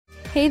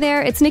Hey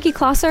there, it's Nikki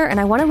Klosser, and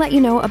I want to let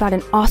you know about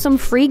an awesome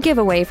free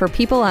giveaway for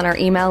people on our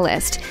email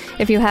list.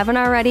 If you haven't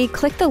already,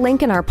 click the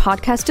link in our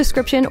podcast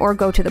description or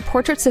go to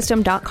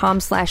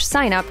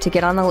theportraitsystem.com/sign-up to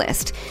get on the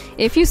list.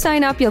 If you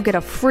sign up, you'll get a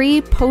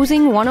free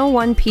Posing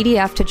 101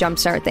 PDF to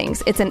jumpstart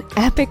things. It's an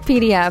epic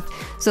PDF,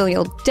 so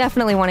you'll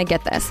definitely want to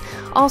get this.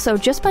 Also,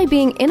 just by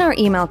being in our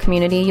email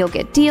community, you'll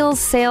get deals,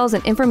 sales,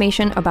 and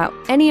information about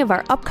any of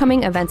our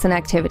upcoming events and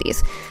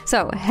activities.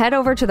 So head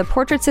over to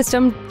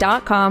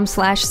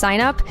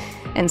theportraitsystem.com/sign-up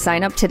and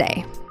sign up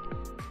today.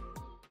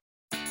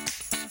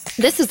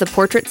 This is the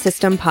Portrait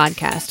System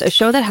Podcast, a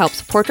show that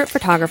helps portrait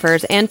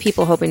photographers and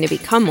people hoping to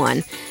become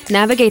one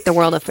navigate the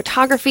world of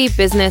photography,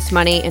 business,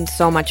 money, and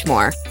so much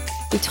more.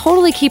 We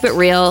totally keep it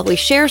real. We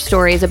share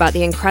stories about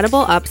the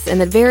incredible ups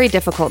and the very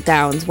difficult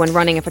downs when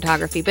running a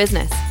photography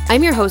business.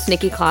 I'm your host,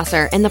 Nikki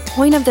Klosser, and the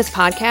point of this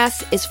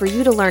podcast is for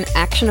you to learn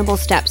actionable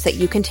steps that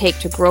you can take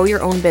to grow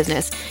your own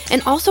business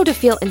and also to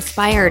feel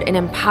inspired and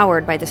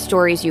empowered by the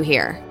stories you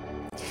hear.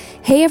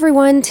 Hey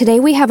everyone, today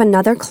we have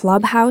another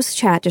Clubhouse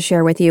chat to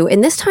share with you,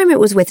 and this time it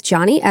was with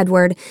Johnny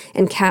Edward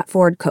and Kat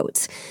Ford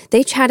Coates.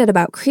 They chatted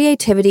about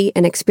creativity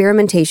and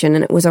experimentation,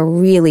 and it was a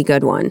really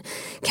good one.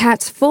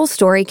 Kat's full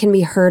story can be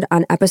heard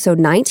on episode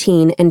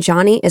 19, and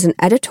Johnny is an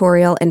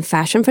editorial and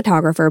fashion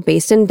photographer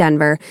based in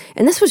Denver,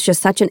 and this was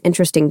just such an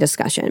interesting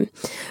discussion.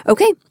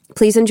 Okay,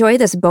 please enjoy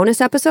this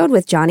bonus episode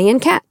with Johnny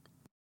and Kat.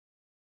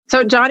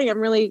 So Johnny,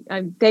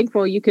 I'm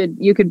thankful you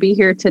could be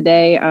here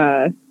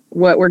today.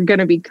 What we're going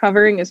to be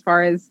covering as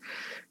far as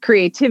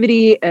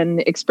creativity and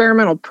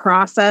experimental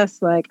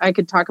process. Like, I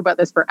could talk about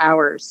this for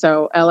hours.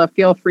 So Ella,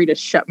 feel free to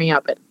shut me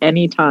up at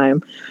any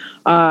time.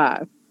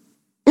 But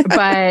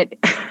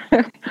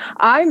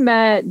I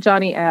met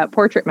Johnny at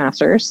Portrait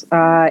Masters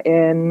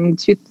in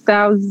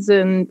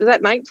 2000. Was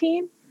that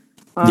 19?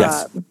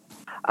 Yes.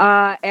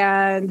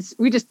 And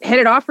we just hit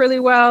it off really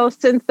well.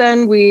 Since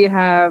then, we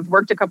have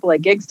worked a couple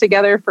of gigs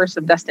together for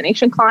some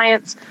destination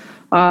clients.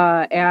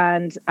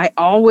 And I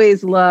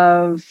always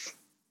love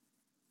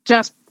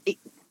just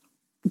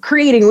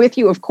creating with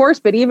you, of course,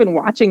 but even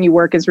watching you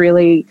work is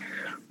really,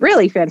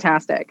 really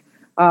fantastic.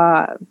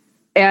 And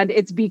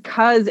it's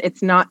because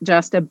it's not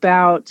just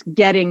about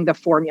getting the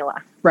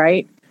formula,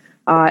 right?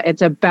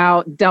 It's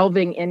about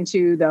delving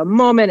into the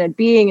moment and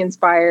being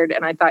inspired.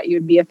 And I thought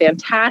you'd be a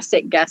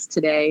fantastic guest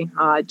today,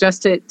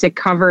 just to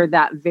cover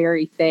that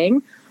very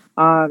thing.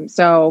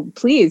 So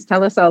please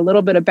tell us a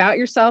little bit about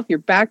yourself, your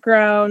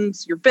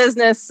background, your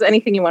business,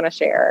 anything you want to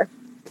share.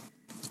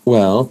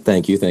 Well,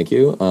 thank you. Thank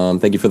you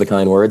for the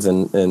kind words.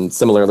 And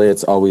similarly,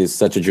 it's always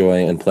such a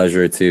joy and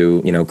pleasure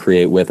to,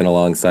 create with and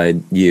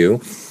alongside you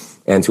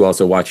and to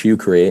also watch you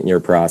create in your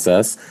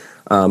process.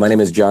 My name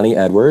is Johnny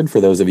Edward,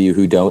 for those of you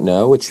who don't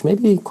know, which may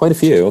be quite a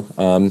few.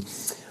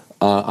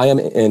 I am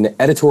in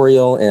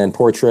editorial and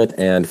portrait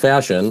and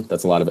fashion.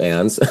 That's a lot of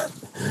ands.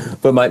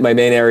 But my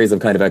main areas of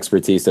kind of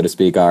expertise, so to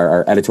speak,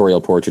 are editorial,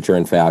 portraiture,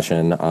 and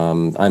fashion.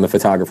 I'm a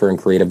photographer and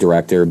creative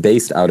director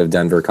based out of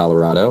Denver,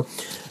 Colorado.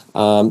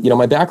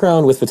 My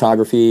background with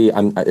photography,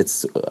 I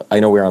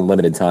know we're on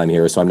limited time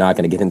here, so I'm not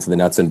going to get into the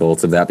nuts and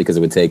bolts of that because it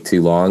would take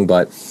too long.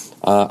 But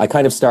I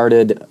kind of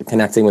started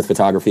connecting with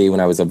photography when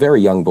I was a very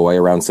young boy,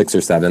 around 6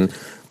 or 7.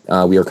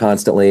 We were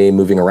constantly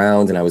moving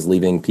around, and I was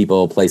leaving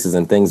people, places,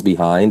 and things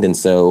behind. And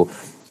so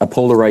a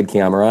Polaroid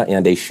camera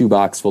and a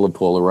shoebox full of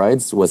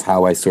Polaroids was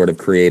how I sort of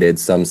created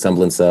some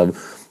semblance of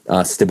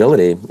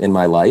stability in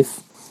my life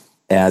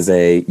as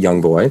a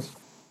young boy.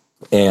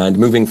 And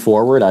moving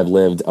forward, I've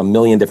lived a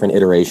million different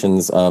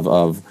iterations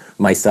of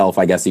myself,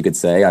 I guess you could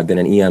say. I've been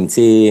an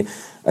EMT,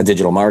 a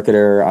digital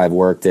marketer. I've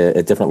worked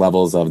at different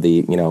levels of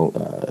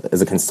as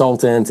a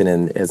consultant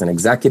and as an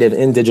executive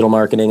in digital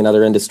marketing and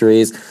other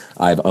industries.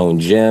 I've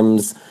owned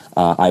gyms.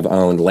 I've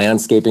owned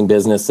landscaping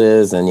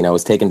businesses and,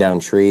 was taking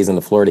down trees in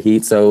the Florida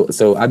heat. So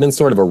I've been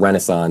sort of a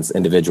Renaissance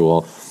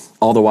individual,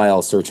 all the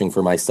while searching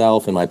for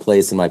myself and my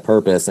place and my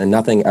purpose, and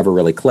nothing ever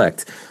really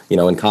clicked.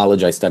 In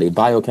college, I studied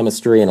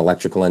biochemistry and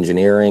electrical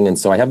engineering. And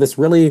so I have this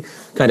really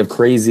kind of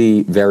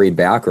crazy, varied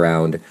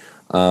background.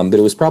 But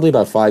it was probably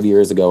about 5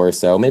 years ago or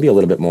so, maybe a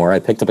little bit more. I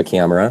picked up a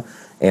camera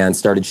and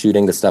started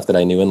shooting the stuff that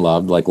I knew and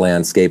loved, like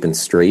landscape and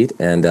street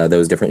and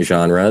those different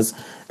genres.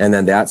 And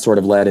then that sort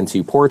of led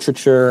into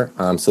portraiture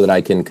so that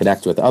I can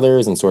connect with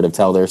others and sort of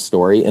tell their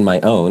story in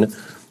my own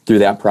through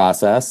that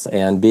process.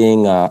 And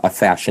being a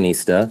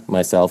fashionista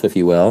myself, if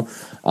you will,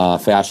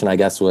 fashion, I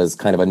guess, was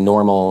kind of a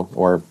normal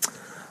or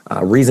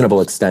reasonable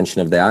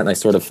extension of that. And I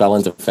sort of fell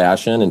into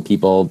fashion, and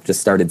people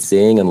just started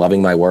seeing and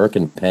loving my work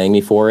and paying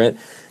me for it.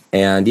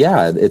 And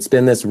yeah, it's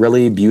been this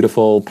really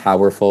beautiful,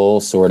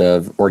 powerful sort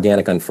of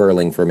organic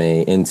unfurling for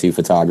me into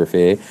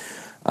photography.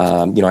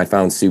 I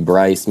found Sue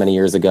Bryce many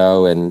years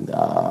ago, and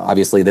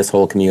obviously this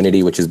whole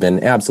community, which has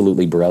been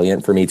absolutely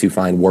brilliant for me to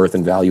find worth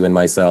and value in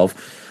myself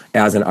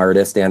as an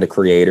artist and a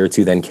creator,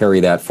 to then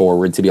carry that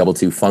forward to be able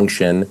to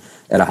function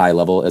at a high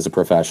level as a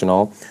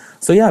professional.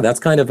 So yeah, that's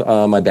kind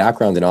of my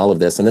background in all of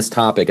this. And this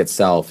topic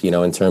itself,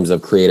 in terms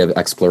of creative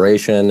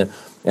exploration,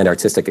 and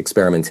artistic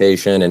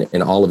experimentation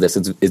and all of this,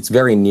 it's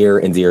very near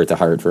and dear to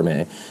heart for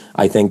me.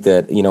 I think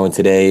that, in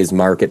today's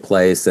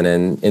marketplace and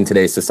in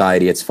today's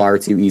society, it's far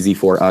too easy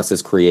for us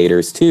as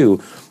creators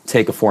to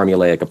take a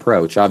formulaic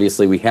approach.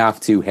 Obviously, we have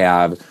to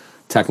have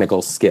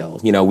technical skill.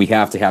 We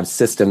have to have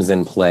systems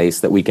in place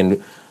that we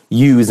can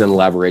use and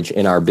leverage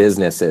in our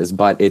businesses,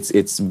 but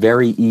it's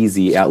very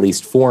easy, at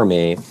least for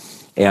me,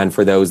 and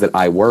for those that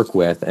I work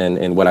with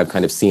and what I've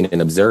kind of seen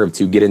and observed,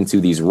 to get into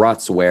these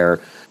ruts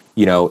where,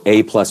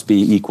 A plus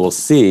B equals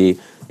C,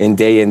 and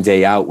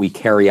day out, we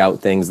carry out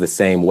things the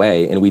same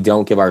way, and we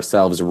don't give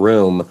ourselves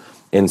room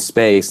in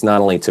space, not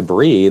only to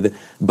breathe,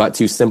 but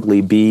to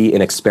simply be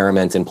and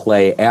experiment and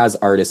play as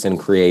artists and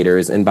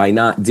creators. And by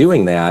not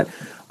doing that,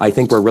 I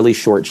think we're really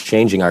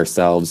shortchanging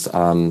ourselves,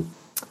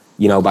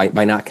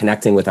 by not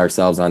connecting with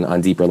ourselves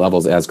on deeper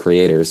levels as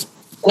creators.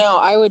 No,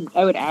 I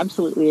would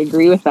absolutely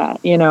agree with that.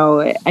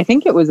 I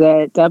think it was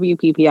at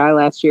WPPI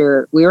last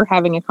year, we were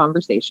having a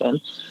conversation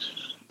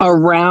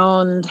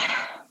around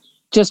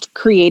just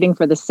creating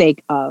for the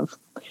sake of.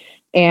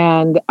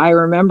 And I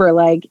remember,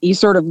 you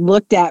sort of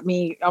looked at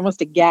me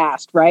almost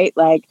aghast, right?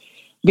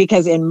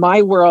 Because in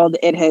my world,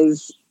 it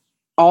has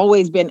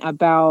always been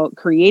about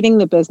creating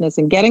the business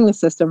and getting the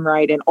system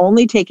right and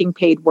only taking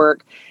paid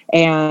work.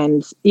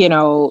 And,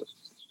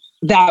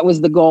 that was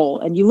the goal.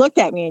 And you looked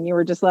at me and you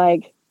were just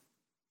like,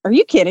 are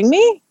you kidding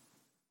me?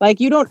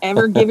 You don't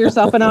ever give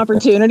yourself an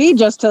opportunity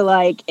just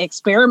to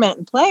experiment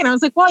and play. And I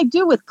was like, well, I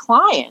do with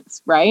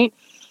clients, right?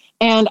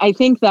 And I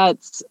think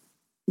that's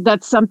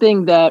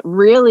something that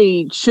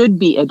really should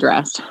be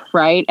addressed,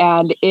 right?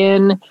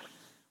 And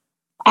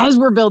as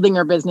we're building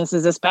our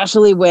businesses,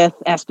 especially with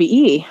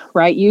SBE,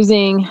 right,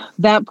 using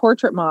that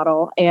portrait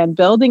model and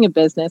building a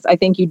business, I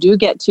think you do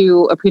get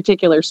to a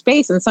particular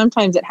space, and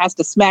sometimes it has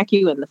to smack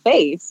you in the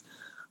face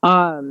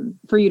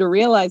for you to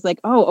realize,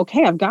 oh,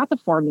 okay, I've got the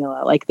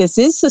formula. This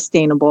is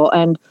sustainable,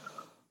 and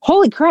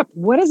holy crap,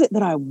 what is it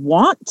that I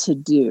want to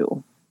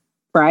do,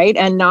 right?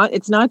 And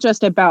it's not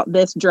just about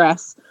this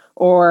dress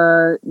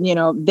or,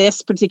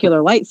 this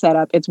particular light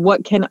setup. It's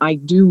what can I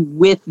do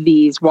with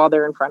these while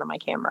they're in front of my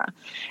camera?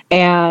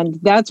 And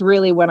that's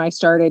really when I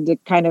started to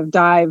kind of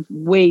dive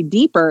way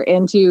deeper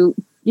into,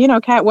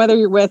 Kat, whether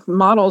you're with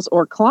models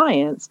or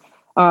clients,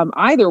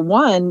 either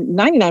one,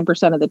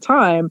 99% of the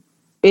time,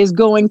 is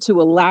going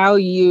to allow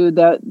you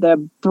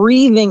the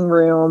breathing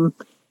room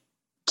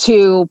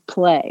to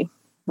play,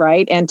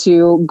 right? And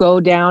to go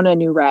down a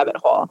new rabbit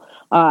hole.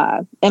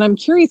 And I'm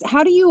curious,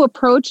 how do you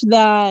approach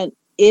that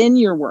in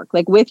your work,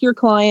 with your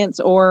clients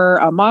or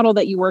a model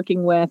that you're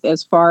working with,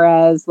 as far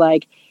as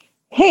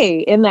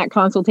hey, in that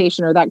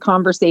consultation or that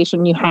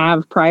conversation you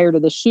have prior to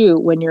the shoot,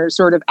 when you're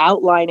sort of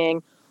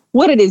outlining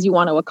what it is you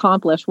want to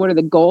accomplish, what are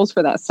the goals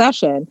for that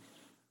session?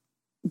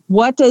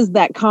 What does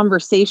that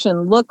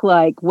conversation look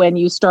like when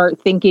you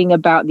start thinking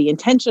about the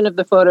intention of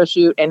the photo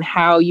shoot and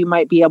how you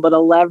might be able to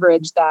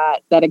leverage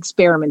that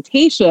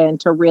experimentation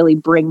to really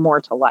bring more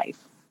to life?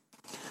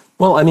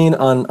 Well, I mean,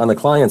 on the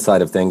client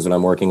side of things, when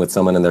I'm working with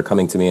someone and they're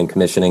coming to me and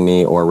commissioning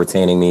me or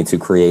retaining me to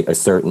create a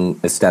certain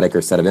aesthetic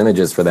or set of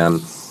images for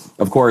them,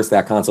 of course,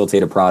 that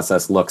consultative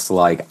process looks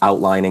like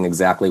outlining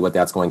exactly what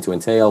that's going to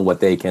entail, what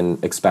they can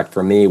expect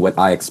from me, what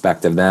I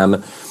expect of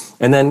them.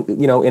 And then,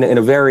 in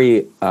a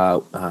very,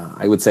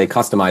 I would say,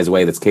 customized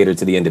way that's catered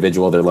to the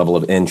individual, their level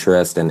of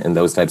interest and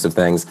those types of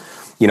things,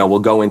 we'll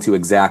go into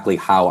exactly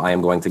how I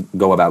am going to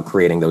go about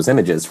creating those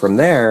images. From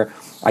there,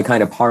 I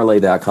kind of parlay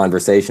that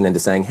conversation into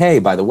saying, hey,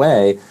 by the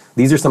way,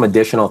 these are some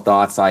additional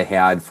thoughts I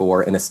had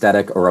for an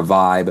aesthetic or a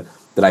vibe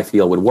that I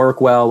feel would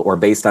work well, or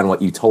based on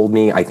what you told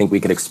me, I think we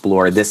could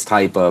explore this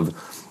type of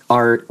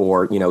art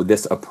or,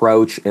 this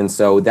approach. And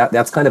so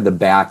that's kind of the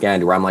back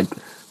end where I'm like,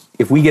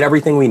 if we get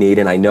everything we need,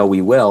 and I know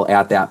we will,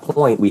 at that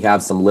point, we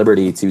have some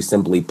liberty to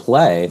simply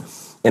play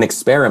and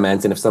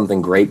experiment. And if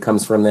something great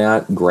comes from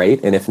that,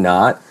 great. And if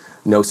not,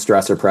 no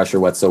stress or pressure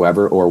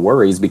whatsoever or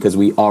worries, because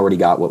we already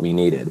got what we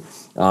needed.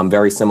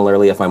 Very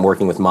similarly, if I'm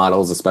working with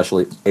models,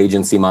 especially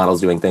agency models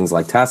doing things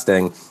like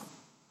testing,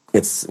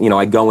 it's,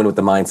 I go in with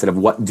the mindset of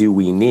what do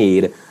we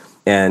need?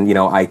 And,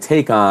 I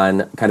take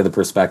on kind of the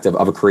perspective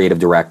of a creative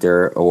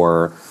director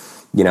or,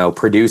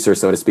 producer,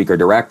 so to speak, or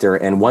director.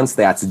 And once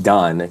that's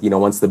done,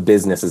 once the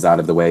business is out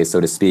of the way, so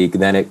to speak,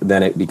 then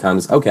it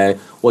becomes, okay,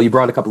 well, you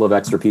brought a couple of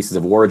extra pieces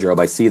of wardrobe.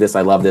 I see this.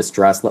 I love this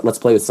dress. Let's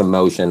play with some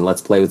motion.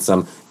 Let's play with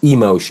some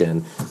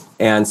emotion.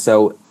 And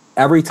so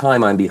every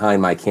time I'm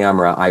behind my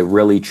camera, I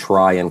really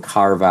try and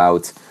carve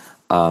out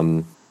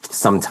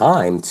some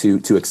time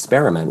to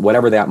experiment,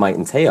 whatever that might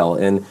entail.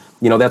 And,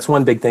 that's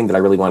one big thing that I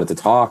really wanted to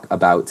talk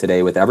about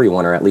today with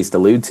everyone, or at least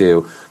allude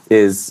to,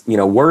 is,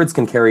 words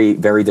can carry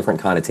very different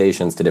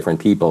connotations to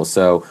different people.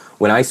 So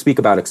when I speak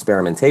about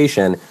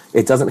experimentation,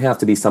 it doesn't have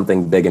to be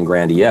something big and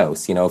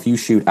grandiose. If you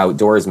shoot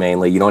outdoors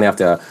mainly, you don't have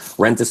to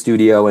rent a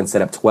studio and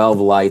set up 12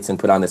 lights and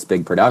put on this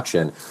big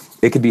production.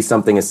 It could be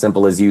something as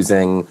simple as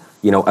using,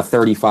 a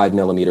 35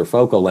 millimeter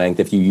focal length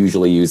if you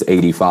usually use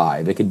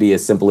 85. It could be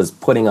as simple as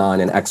putting on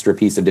an extra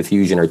piece of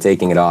diffusion or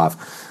taking it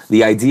off.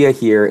 The idea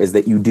here is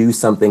that you do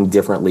something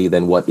differently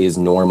than what is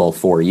normal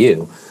for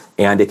you.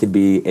 And it could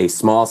be a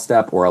small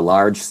step or a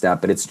large step,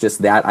 but it's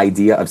just that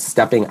idea of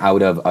stepping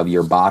out of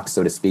your box,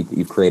 so to speak, that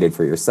you've created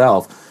for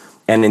yourself.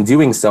 And in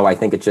doing so, I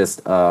think it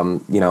just,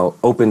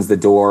 opens the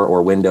door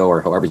or window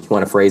or however you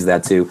want to phrase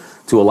that to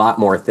a lot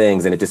more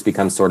things. And it just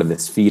becomes sort of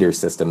this feeder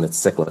system that's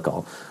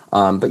cyclical.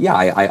 But yeah,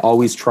 I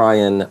always try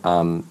and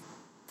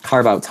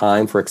carve out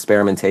time for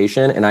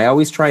experimentation. And I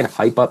always try and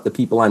hype up the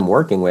people I'm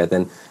working with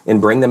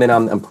and bring them in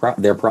on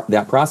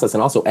that process,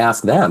 and also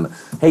ask them,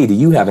 hey, do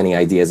you have any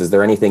ideas? Is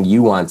there anything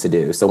you want to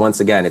do? So once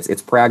again,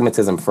 it's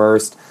pragmatism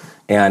first.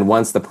 And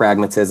once the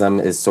pragmatism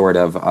is sort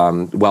of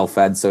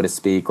well-fed, so to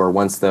speak, or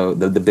once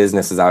the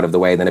business is out of the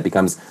way, then it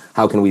becomes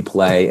how can we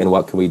play and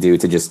what can we do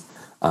to just,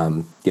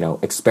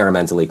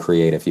 experimentally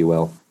create, if you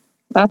will.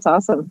 That's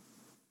awesome.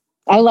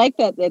 I like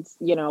that it's,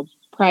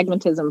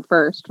 pragmatism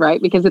first,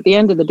 right? Because at the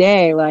end of the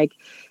day, like,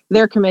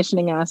 they're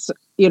commissioning us,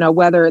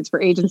 whether it's for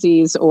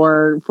agencies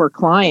or for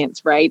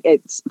clients, right?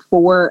 It's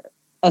for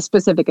a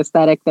specific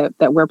aesthetic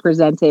that we're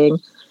presenting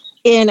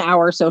in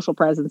our social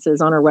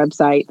presences, on our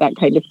website, that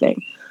kind of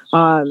thing.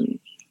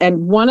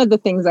 And one of the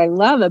things I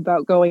love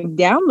about going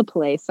down the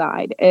play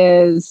side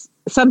is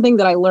something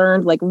that I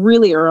learned like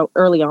really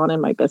early on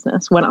in my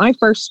business. When I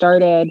first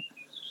started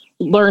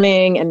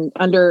learning and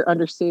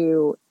under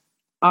Sue,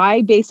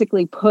 I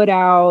basically put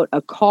out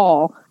a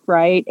call,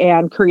 right,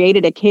 and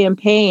created a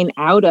campaign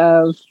out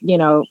of,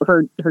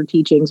 her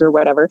teachings or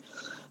whatever,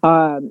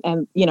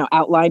 and,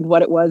 outlined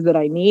what it was that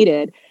I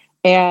needed.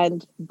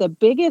 And the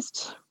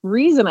biggest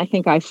reason I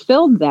think I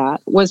filled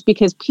that was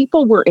because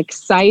people were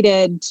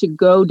excited to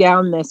go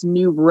down this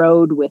new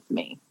road with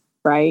me,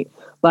 right?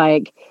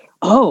 Like,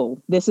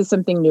 oh, this is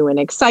something new and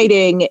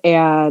exciting,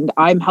 and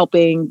I'm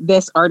helping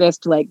this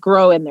artist like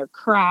grow in their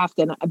craft,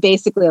 and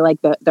basically like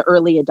the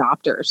early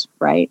adopters,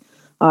 right?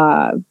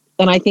 And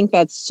I think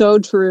that's so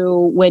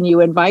true when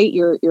you invite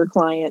your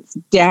clients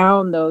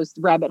down those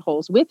rabbit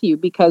holes with you,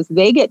 because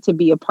they get to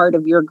be a part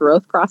of your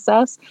growth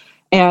process.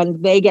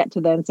 And they get to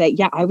then say,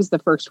 yeah, I was the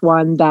first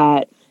one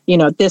that,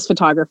 this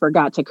photographer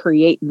got to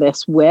create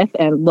this with,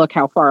 and look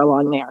how far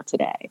along they are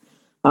today.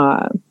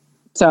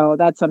 So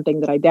that's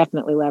something that I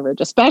definitely leverage,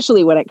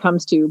 especially when it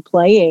comes to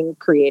playing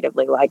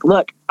creatively. Like,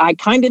 look, I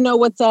kind of know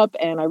what's up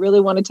and I really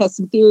want to test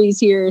some theories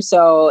here.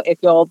 So if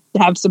you'll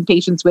have some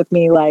patience with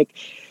me, like,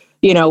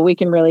 we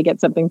can really get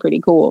something pretty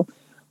cool.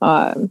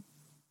 I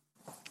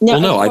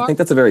think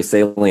that's a very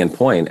salient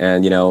point.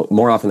 And,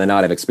 more often than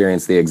not, I've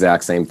experienced the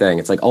exact same thing.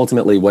 It's like,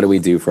 ultimately, what do we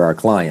do for our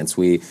clients?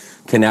 We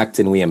connect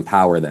and we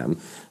empower them.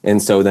 And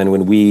so then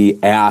when we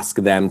ask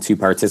them to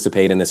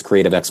participate in this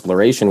creative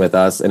exploration with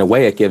us, in a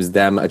way, it gives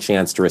them a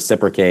chance to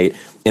reciprocate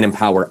and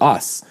empower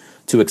us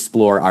to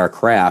explore our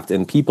craft.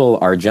 And people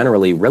are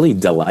generally really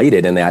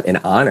delighted in that and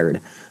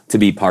honored to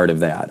be part of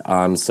that.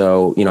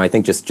 I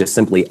think just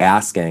simply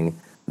asking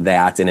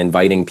that and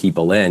inviting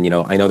people in,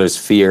 I know there's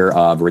fear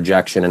of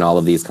rejection and all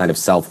of these kind of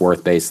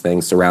self-worth based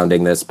things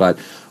surrounding this, but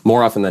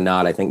more often than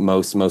not, I think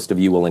most of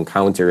you will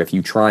encounter, if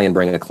you try and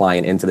bring a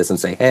client into this and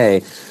say,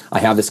 hey, I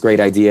have this great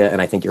idea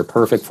and I think you're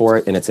perfect for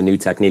it, and it's a new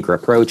technique or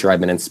approach, or I've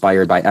been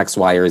inspired by X,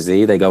 Y, or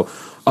Z, they go,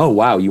 oh,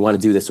 wow, you want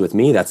to do this with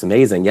me? That's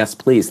amazing. Yes,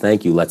 please.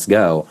 Thank you. Let's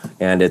go.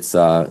 And it's,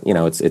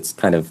 it's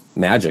kind of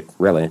magic,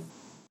 really.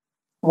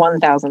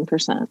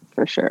 1000%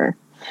 for sure.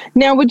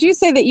 Now, would you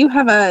say that you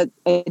have a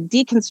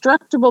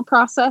deconstructible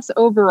process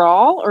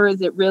overall, or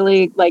is it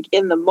really like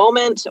in the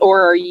moment,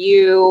 or are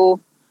you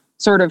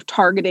sort of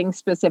targeting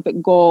specific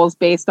goals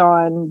based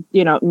on,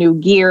 new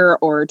gear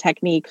or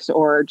techniques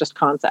or just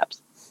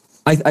concepts?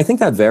 I think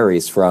that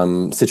varies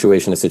from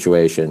situation to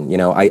situation.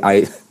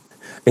 I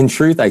in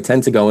truth, I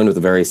tend to go in with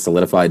a very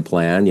solidified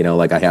plan,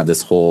 like I have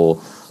this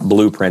whole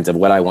blueprint of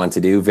what I want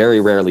to do.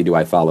 Very rarely do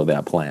I follow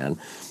that plan.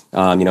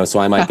 So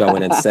I might go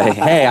in and say,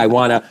 hey, I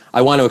want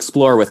to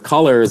explore with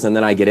colors. And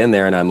then I get in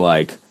there and I'm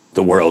like,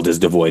 the world is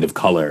devoid of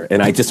color.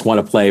 And I just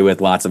want to play with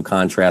lots of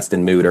contrast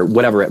and mood or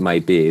whatever it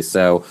might be.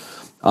 So,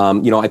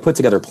 I put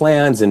together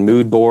plans and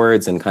mood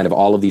boards and kind of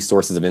all of these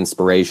sources of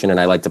inspiration. And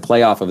I like to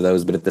play off of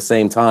those. But at the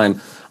same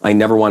time, I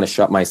never want to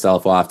shut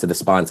myself off to the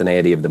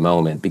spontaneity of the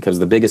moment, because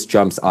the biggest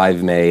jumps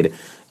I've made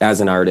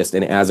as an artist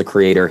and as a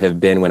creator have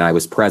been when I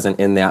was present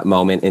in that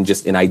moment and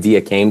just an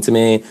idea came to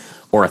me,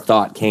 or a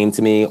thought came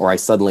to me, or I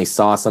suddenly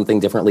saw something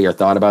differently or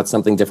thought about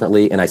something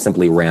differently, and I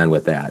simply ran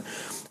with that.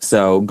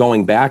 So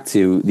going back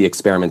to the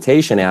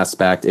experimentation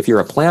aspect, if you're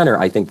a planner,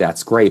 I think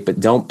that's great, but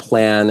don't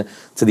plan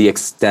to the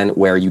extent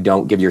where you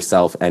don't give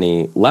yourself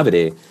any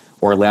levity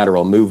or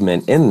lateral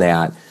movement in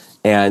that.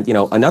 And,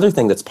 another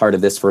thing that's part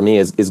of this for me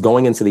is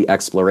going into the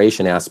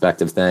exploration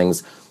aspect of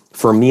things.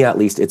 For me, at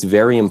least, it's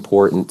very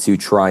important to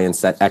try and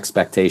set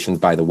expectations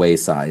by the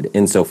wayside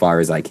insofar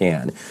as I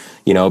can.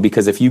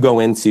 Because if you go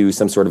into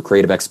some sort of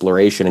creative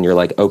exploration and you're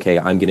like, okay,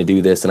 I'm going to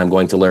do this and I'm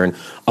going to learn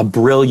a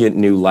brilliant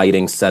new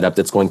lighting setup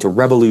that's going to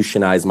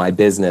revolutionize my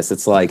business.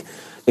 It's like,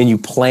 and you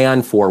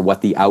plan for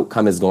what the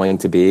outcome is going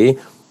to be,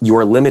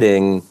 you're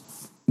limiting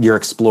your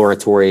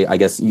exploratory, I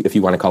guess, if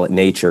you want to call it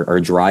nature or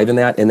drive in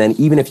that. And then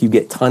even if you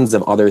get tons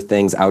of other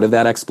things out of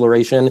that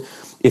exploration,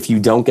 if you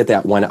don't get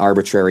that one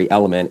arbitrary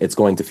element, it's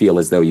going to feel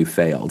as though you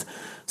failed.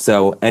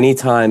 So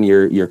anytime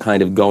you're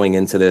kind of going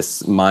into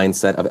this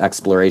mindset of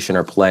exploration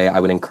or play, I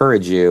would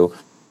encourage you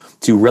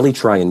to really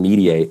try and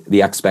mediate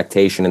the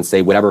expectation and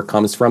say, whatever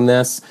comes from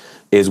this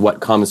is what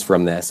comes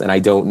from this. And I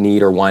don't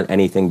need or want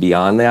anything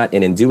beyond that.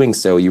 And in doing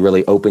so, you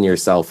really open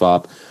yourself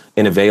up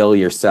and avail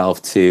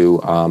yourself to,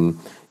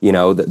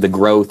 the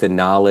growth and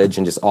knowledge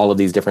and just all of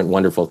these different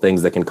wonderful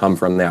things that can come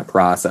from that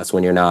process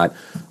when you're not,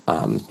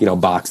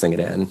 boxing it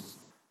in.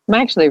 I'm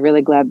actually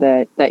really glad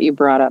that you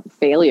brought up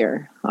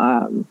failure.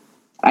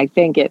 I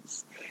think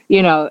it's,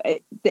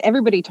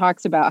 everybody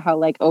talks about how,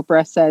 like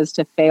Oprah says,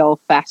 to fail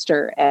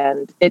faster.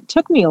 And it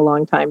took me a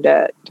long time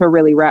to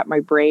really wrap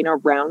my brain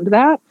around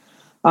that.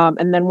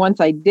 And then once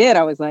I did,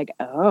 I was like,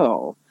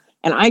 oh,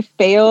 and I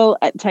fail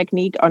at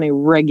technique on a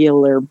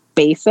regular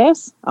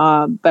basis.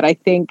 But I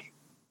think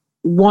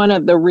one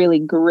of the really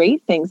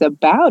great things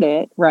about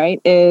it, right,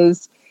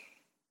 is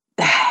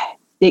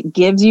it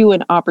gives you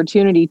an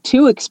opportunity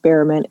to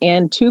experiment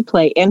and to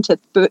play and to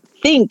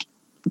think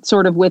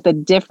sort of with a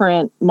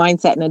different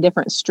mindset and a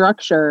different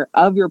structure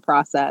of your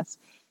process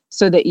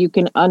so that you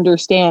can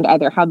understand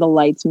either how the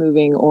light's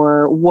moving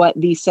or what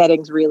these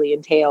settings really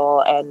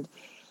entail. And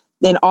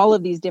then all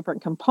of these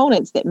different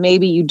components that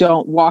maybe you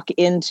don't walk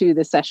into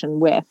the session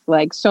with.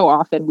 Like, so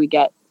often we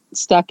get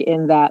stuck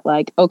in that,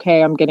 like,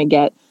 okay, I'm going to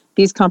get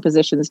these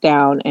compositions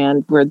down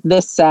and we're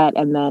this set,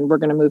 and then we're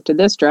going to move to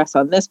this dress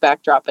on this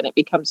backdrop. And it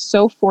becomes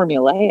so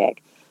formulaic.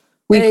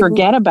 We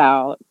forget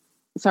about,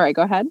 sorry,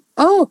 go ahead.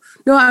 Oh,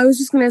 no, I was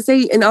just going to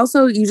say, and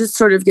also you just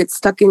sort of get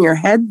stuck in your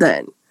head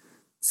then.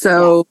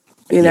 So,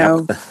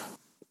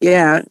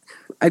 yeah,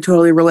 I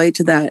totally relate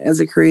to that as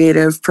a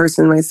creative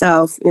person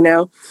myself,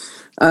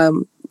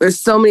 There's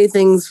so many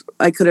things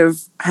I could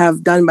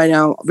have done by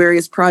now,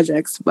 various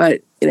projects,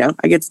 but,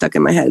 I get stuck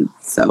in my head.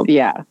 So,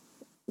 yeah,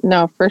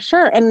 no, for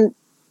sure. And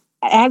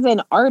as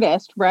an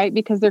artist, right,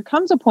 because there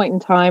comes a point in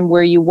time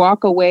where you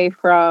walk away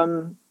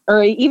from,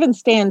 or even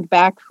stand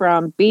back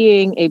from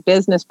being a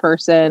business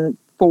person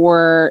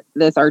for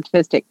this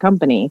artistic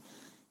company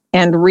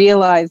and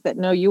realize that,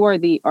 no, you are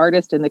the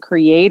artist and the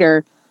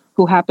creator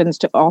who happens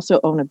to also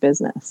own a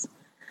business.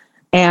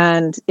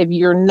 And if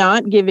you're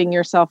not giving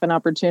yourself an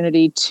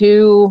opportunity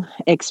to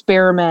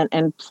experiment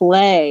and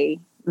play,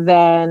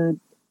 then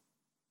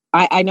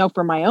I know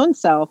for my own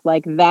self,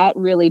 like that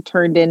really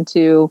turned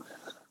into,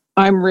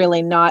 I'm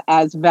really not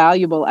as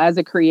valuable as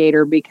a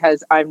creator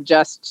because I'm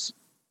just,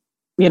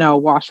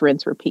 wash,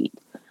 rinse, repeat.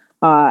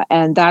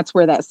 And that's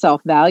where that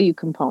self-value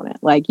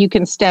component, like you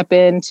can step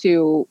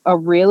into a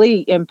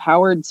really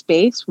empowered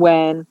space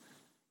when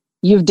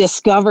you've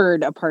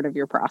discovered a part of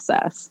your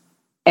process.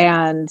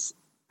 And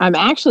I'm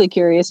actually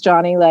curious,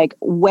 Johnny, like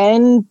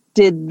when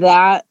did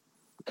that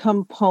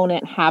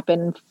component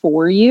happen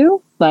for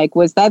you? Like,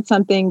 was that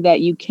something that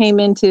you came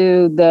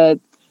into the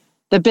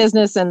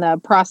business and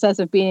the process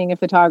of being a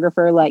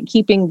photographer, like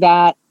keeping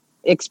that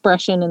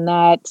expression and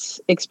that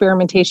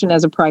experimentation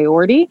as a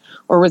priority?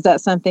 Or was that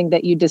something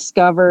that you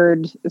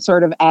discovered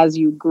sort of as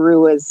you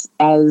grew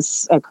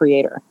as a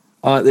creator?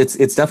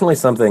 It's definitely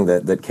something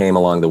that came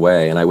along the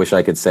way, and I wish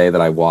I could say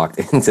that I walked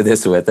into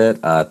this with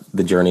it.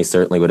 The journey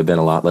certainly would have been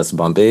a lot less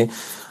bumpy.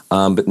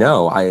 But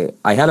no,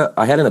 I had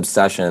an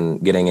obsession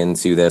getting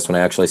into this when I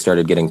actually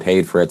started getting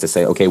paid for it to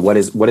say, okay, what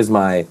is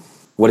my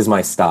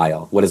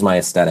style? What is my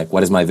aesthetic?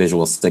 What is my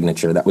visual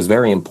signature? That was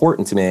very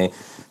important to me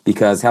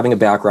because having a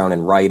background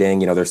in writing,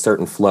 there's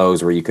certain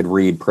flows where you could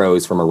read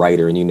prose from a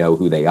writer and you know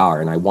who they are,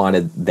 and I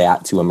wanted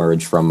that to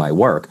emerge from my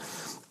work.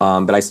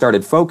 But I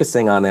started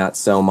focusing on that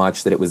so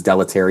much that it was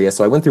deleterious.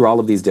 So I went through all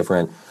of these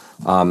different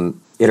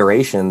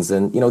iterations.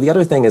 And, the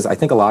other thing is, I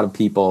think a lot of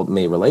people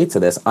may relate to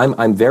this.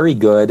 I'm very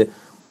good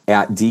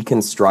at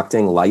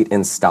deconstructing light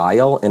and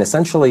style and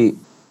essentially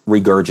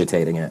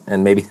regurgitating it.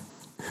 And maybe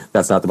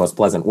that's not the most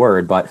pleasant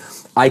word, but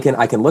I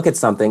can look at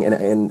something.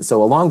 And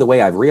so along the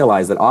way, I've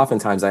realized that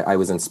oftentimes I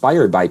was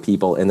inspired by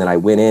people. And then I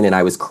went in and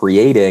I was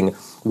creating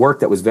work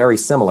that was very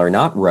similar,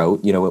 not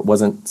rote. It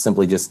wasn't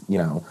simply just,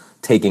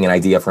 taking an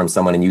idea from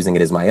someone and using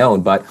it as my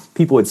own, but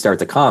people would start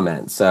to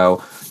comment. So,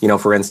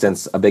 for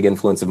instance, a big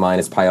influence of mine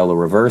is Paolo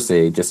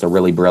Roversi, just a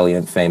really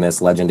brilliant,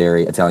 famous,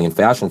 legendary Italian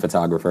fashion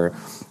photographer.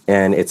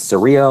 And it's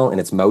surreal and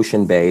it's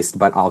motion-based,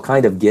 but I'll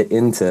kind of get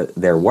into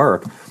their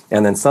work.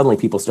 And then suddenly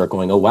people start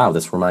going, oh, wow,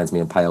 this reminds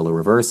me of Paolo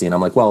Roversi. And I'm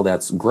like, well,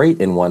 that's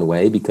great in one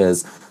way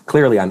because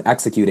clearly I'm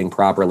executing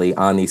properly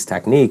on these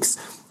techniques,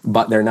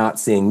 but they're not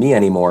seeing me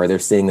anymore. They're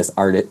seeing this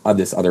other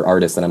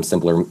artist that I'm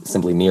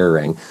simply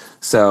mirroring.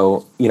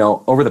 So,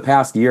 over the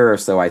past year or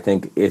so, I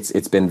think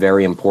it's been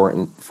very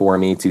important for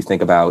me to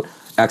think about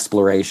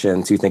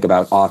exploration, to think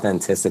about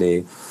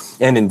authenticity.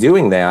 And in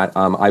doing that,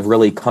 I've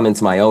really come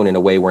into my own in a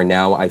way where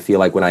now I feel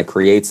like when I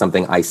create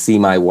something, I see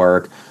my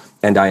work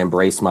and I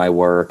embrace my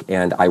work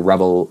and I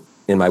revel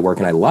in my work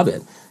and I love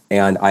it.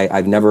 And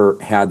I've never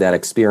had that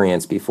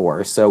experience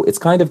before. So it's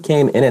kind of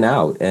came in and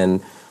out.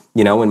 And,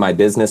 when my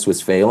business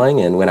was failing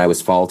and when I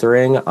was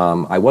faltering,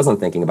 I wasn't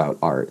thinking about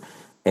art.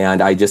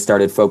 And I just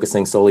started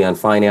focusing solely on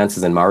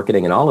finances and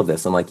marketing and all of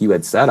this. And like you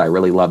had said, I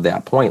really love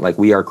that point. Like,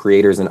 we are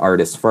creators and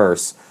artists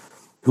first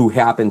who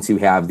happen to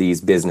have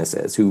these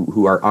businesses,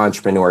 who are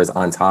entrepreneurs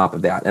on top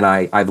of that. And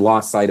I've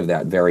lost sight of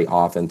that very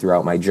often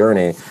throughout my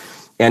journey.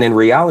 And in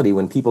reality,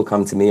 when people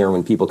come to me or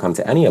when people come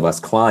to any of us,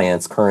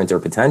 clients, current or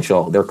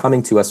potential, they're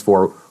coming to us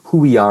for who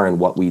we are and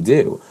what we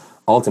do.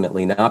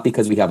 Ultimately, not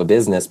because we have a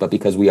business, but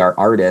because we are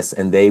artists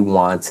and they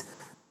want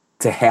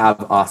to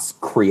have us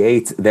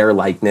create their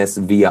likeness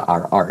via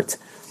our art.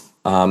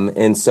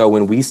 And so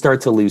when we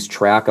start to lose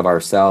track of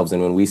ourselves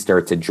and when we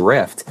start to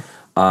drift,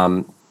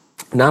 not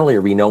only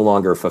are we no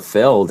longer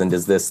fulfilled and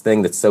does this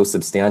thing that's so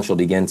substantial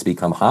begin to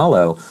become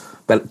hollow,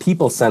 but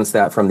people sense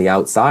that from the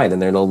outside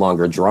and they're no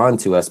longer drawn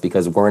to us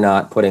because we're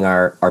not putting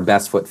our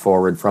best foot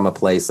forward from a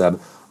place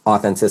of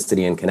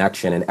authenticity and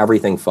connection, and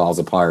everything falls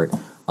apart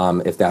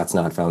if that's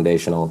not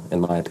foundational, in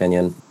my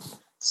opinion.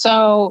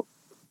 So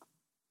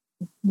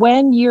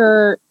when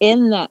you're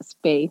in that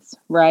space,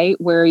 right,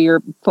 where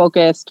you're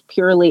focused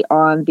purely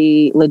on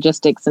the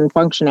logistics and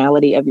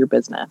functionality of your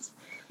business,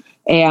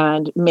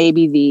 and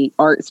maybe the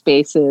art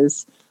space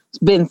has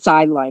been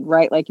sidelined,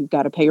 right? Like, you've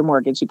got to pay your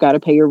mortgage, you've got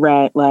to pay your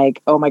rent.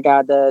 Like, oh my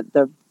God,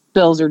 the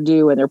bills are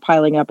due and they're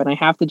piling up and I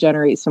have to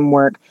generate some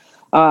work.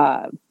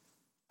 How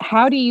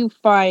do you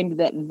find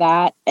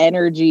that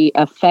energy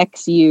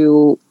affects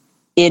you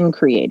in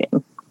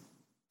creating?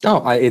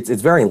 Oh, it's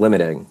very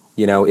limiting.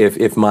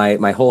 If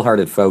my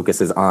wholehearted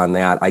focus is on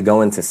that, I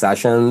go into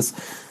sessions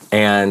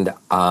and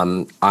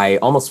I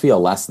almost feel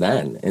less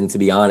than. And to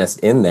be honest,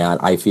 in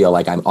that, I feel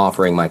like I'm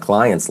offering my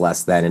clients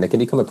less than, and it can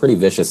become a pretty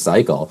vicious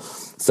cycle.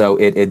 So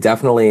it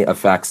definitely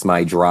affects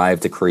my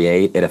drive to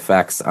create. It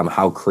affects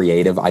how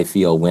creative I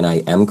feel when I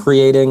am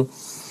creating.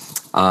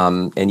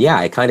 And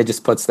yeah, it kind of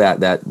just puts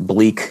that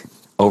bleak,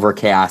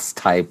 overcast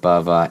type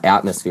of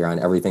atmosphere on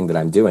everything that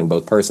I'm doing,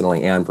 both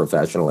personally and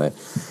professionally.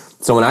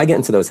 So when I get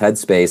into those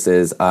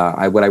headspaces,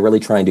 what I really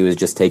try and do is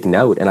just take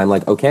note. And I'm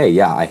like, okay,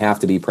 yeah, I have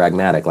to be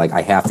pragmatic. Like,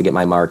 I have to get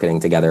my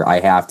marketing together. I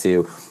have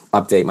to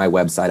update my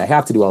website. I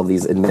have to do all of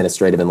these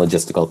administrative and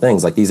logistical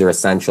things. Like, these are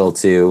essential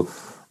to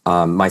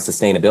my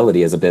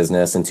sustainability as a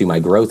business and to my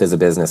growth as a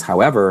business.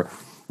 However,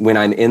 when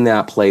I'm in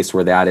that place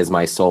where that is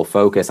my sole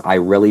focus, I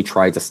really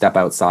try to step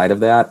outside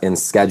of that and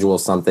schedule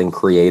something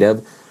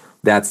creative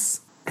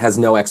has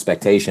no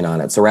expectation on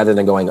it. So rather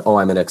than going, I'm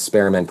going to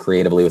experiment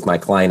creatively with my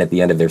client at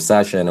the end of their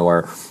session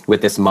or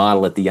with this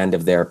model at the end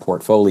of their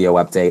portfolio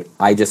update,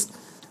 I just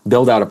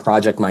build out a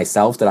project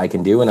myself that I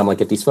can do. And I'm like,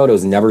 if these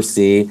photos never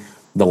see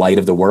the light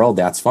of the world,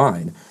 that's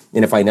fine.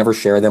 And if I never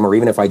share them, or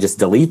even if I just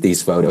delete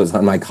these photos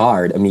on my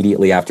card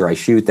immediately after I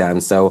shoot them.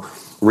 So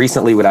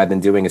recently what I've been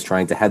doing is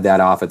trying to head that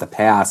off at the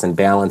pass and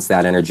balance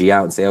that energy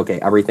out and say,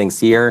 okay, everything's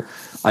here.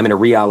 I'm going to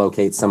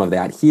reallocate some of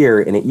that here.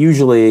 And it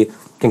usually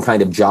can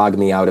kind of jog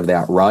me out of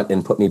that rut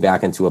and put me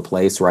back into a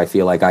place where I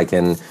feel like I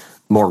can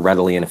more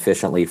readily and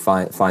efficiently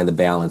find the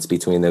balance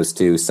between those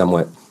two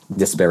somewhat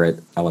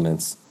disparate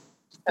elements.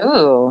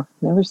 Oh,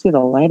 never see the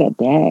light of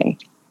day.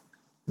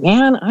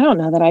 Man, I don't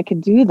know that I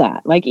could do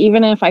that. Like,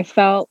 even if I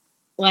felt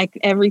like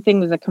everything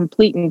was a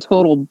complete and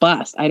total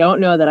bust, I don't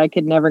know that I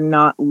could never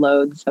not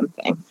load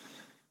something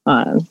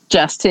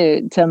just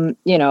to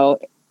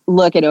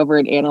look it over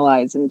and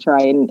analyze and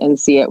try and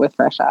see it with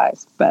fresh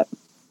eyes. But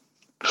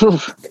whew,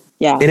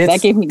 yeah, that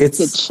gave me the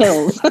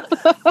chills.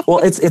 Well,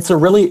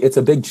 it's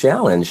a big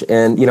challenge.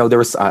 And, there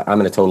was, I'm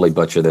going to totally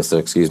butcher this, so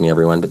excuse me,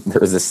 everyone, but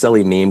there was this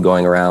silly meme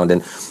going around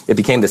and it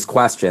became this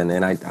question.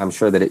 And I'm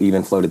sure that it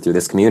even floated through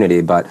this community,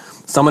 but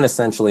someone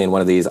essentially in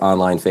one of these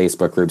online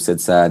Facebook groups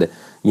had said,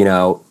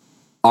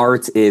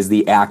 art is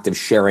the act of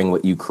sharing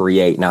what you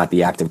create, not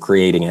the act of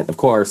creating it. Of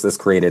course, this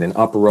created an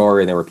uproar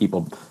and there were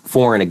people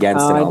for and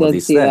against and all of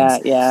these things.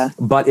 That, yeah.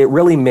 But it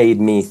really made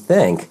me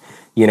think,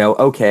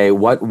 okay,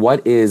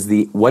 what is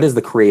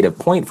the creative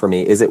point for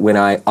me? Is it when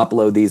I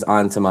upload these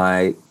onto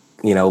my,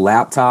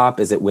 laptop?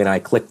 Is it when I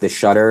click the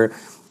shutter?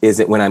 Is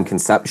it when I'm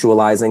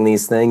conceptualizing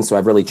these things? So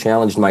I've really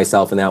challenged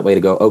myself in that way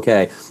to go,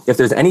 okay, if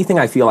there's anything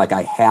I feel like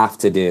I have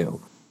to do,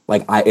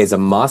 like is a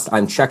must,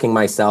 I'm checking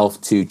myself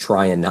to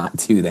try and not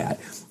do that.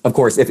 Of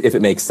course, if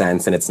it makes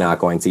sense and it's not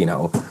going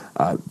to,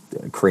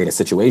 create a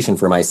situation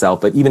for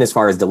myself. But even as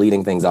far as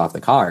deleting things off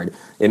the card,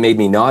 it made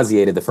me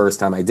nauseated the first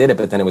time I did it.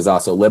 But then it was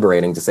also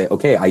liberating to say,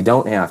 okay, I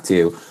don't have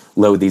to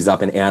load these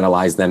up and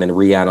analyze them and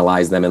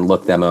reanalyze them and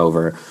look them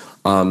over.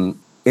 And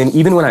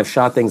even when I've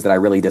shot things that I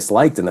really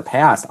disliked in the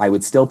past, I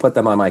would still put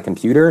them on my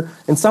computer.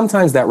 And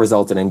sometimes that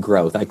resulted in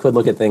growth. I could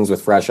look at things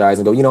with fresh eyes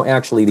and go,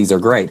 actually, these are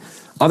great.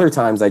 Other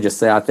times I just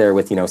sat there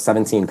with,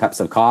 17 cups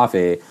of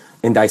coffee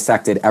and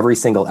dissected every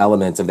single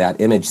element of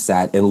that image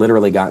set and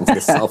literally got into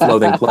the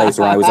self-loathing place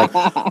where I was like,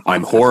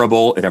 I'm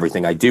horrible and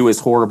everything I do is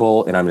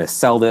horrible and I'm going to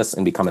sell this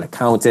and become an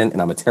accountant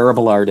and I'm a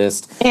terrible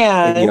artist.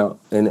 And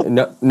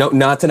no,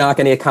 not to knock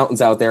any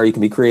accountants out there. You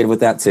can be creative with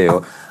that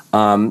too.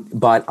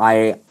 But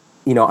I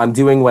I'm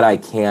doing what I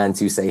can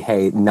to say,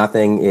 hey,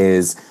 nothing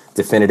is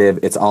definitive.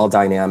 It's all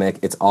dynamic.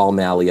 It's all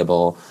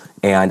malleable.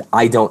 And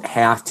I don't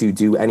have to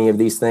do any of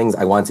these things.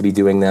 I want to be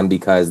doing them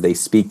because they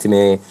speak to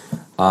me,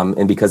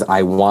 and because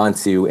I want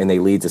to, and they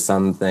lead to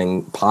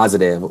something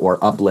positive or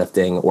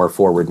uplifting or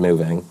forward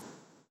moving.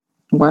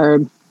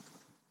 Word.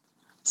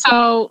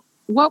 So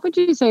what would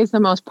you say is the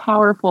most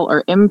powerful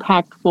or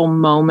impactful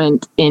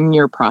moment in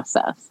your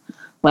process?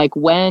 Like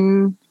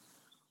when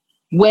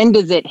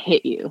does it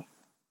hit you?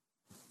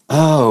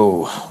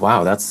 Oh,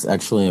 wow. That's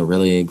actually a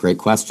really great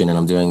question. And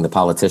I'm doing the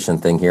politician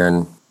thing here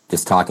and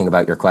just talking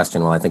about your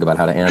question while I think about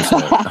how to answer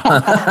it.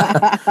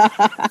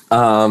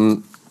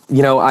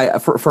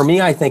 For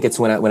me, I think it's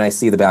when I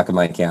see the back of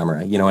my camera,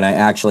 and I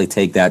actually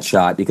take that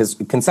shot, because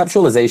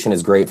conceptualization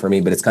is great for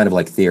me, but it's kind of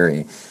like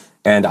theory.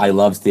 And I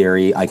love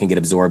theory. I can get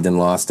absorbed and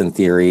lost in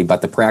theory,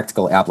 but the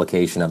practical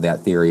application of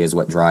that theory is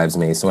what drives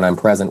me. So when I'm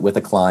present with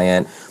a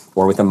client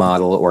or with a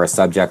model or a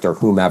subject or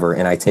whomever,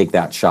 and I take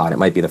that shot, it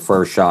might be the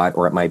first shot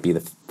or it might be the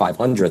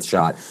 500th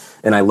shot,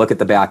 and I look at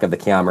the back of the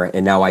camera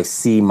and now I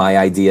see my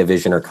idea,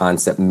 vision, or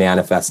concept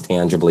manifest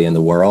tangibly in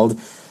the world.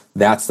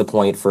 That's the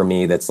point for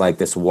me. That's like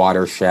this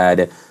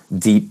watershed,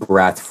 deep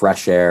breath,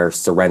 fresh air,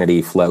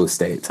 serenity, flow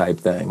state type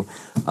thing.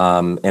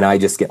 And I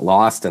just get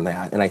lost in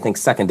that. And I think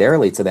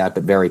secondarily to that,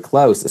 but very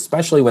close,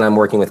 especially when I'm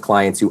working with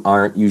clients who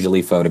aren't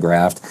usually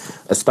photographed,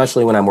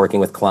 especially when I'm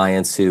working with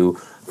clients who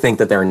think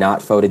that they're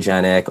not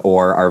photogenic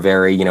or are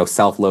very,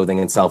 self-loathing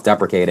and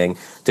self-deprecating,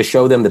 to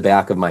show them the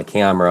back of my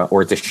camera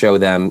or to show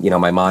them,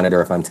 my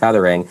monitor if I'm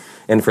tethering,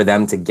 and for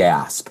them to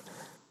gasp.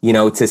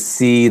 To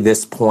see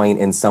this point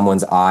in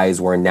someone's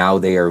eyes where now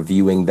they are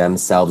viewing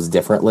themselves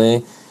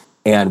differently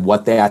and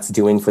what that's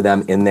doing for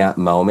them in that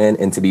moment,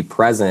 and to be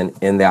present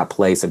in that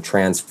place of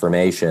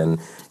transformation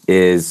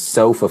is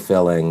so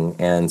fulfilling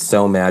and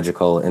so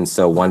magical and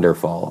so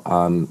wonderful.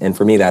 And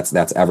for me, that's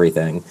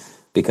everything,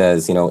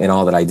 because, in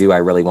all that I do, I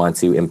really want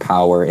to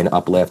empower and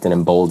uplift and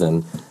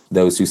embolden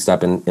those who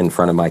step in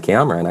front of my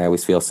camera. And I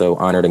always feel so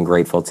honored and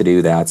grateful to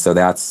do that. So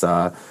that's,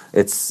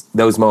 it's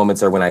those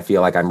moments are when I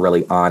feel like I'm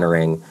really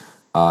honoring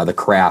the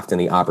craft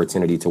and the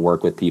opportunity to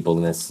work with people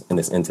in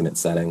this intimate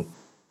setting.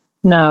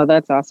 No,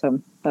 that's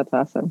awesome. That's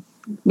awesome.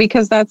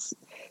 Because that's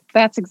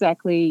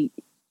exactly,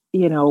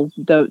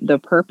 the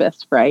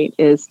purpose, right?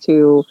 Is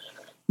to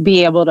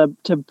be able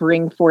to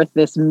bring forth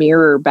this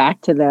mirror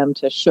back to them,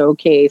 to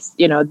showcase,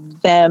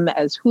 them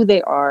as who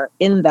they are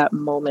in that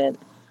moment,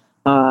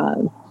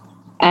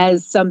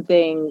 as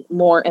something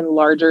more and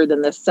larger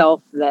than the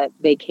self that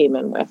they came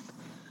in with.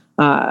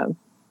 And,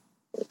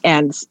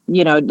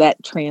 that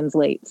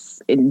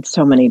translates in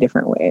so many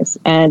different ways.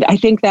 And I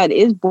think that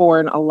is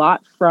born a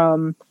lot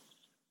from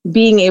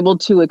being able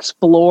to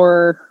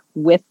explore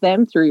with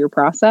them through your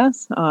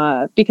process.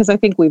 Because I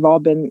think we've all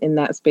been in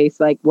that space,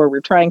 like where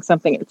we're trying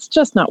something, it's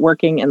just not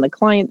working. And the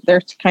client,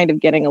 they're kind of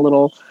getting a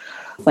little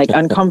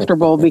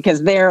uncomfortable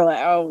because they're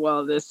like, oh,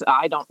 well,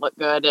 I don't look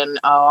good. And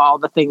all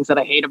the things that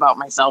I hate about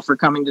myself are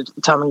coming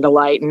to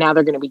light. And now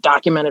they're going to be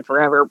documented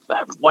forever.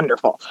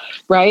 Wonderful.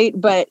 Right.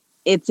 But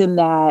it's in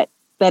that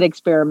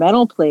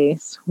experimental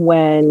place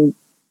when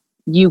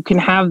you can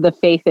have the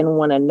faith in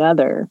one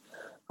another,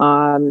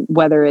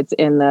 whether it's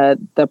in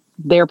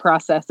their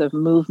process of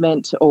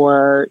movement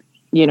or,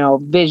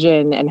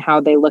 vision, and how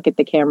they look at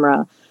the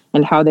camera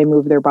and how they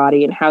move their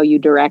body and how you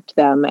direct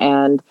them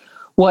and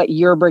what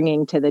you're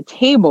bringing to the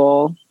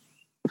table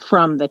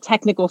from the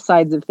technical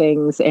sides of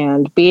things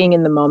and being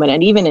in the moment,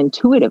 and even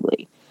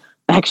intuitively,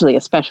 actually,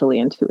 especially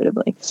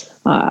intuitively.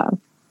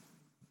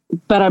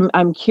 But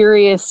I'm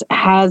curious,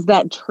 has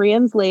that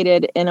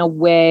translated in a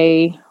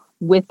way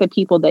with the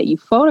people that you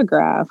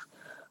photograph,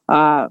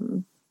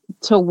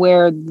 to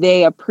where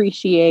they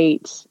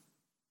appreciate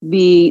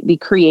the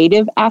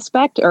creative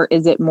aspect? Or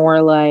is it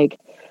more like,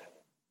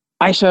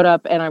 I showed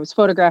up and I was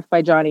photographed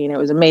by Johnny and it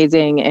was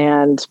amazing,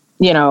 and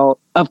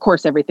of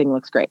course everything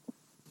looks great?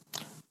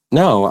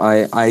 No,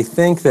 I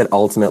think that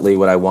ultimately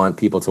what I want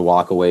people to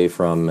walk away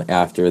from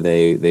after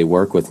they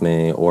work with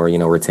me or,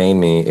 retain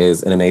me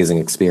is an amazing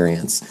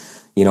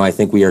experience. I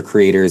think we are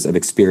creators of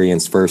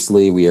experience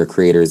firstly. We are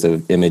creators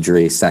of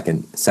imagery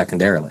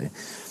secondarily.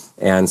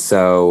 And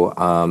so,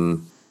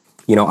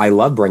 I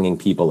love bringing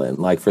people in.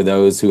 Like, for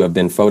those who have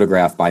been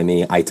photographed by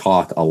me, I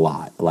talk a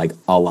lot, like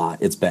a lot.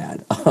 It's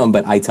bad.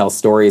 But I tell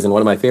stories. And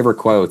one of my favorite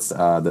quotes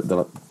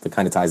that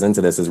kind of ties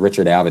into this is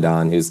Richard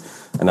Avedon, who's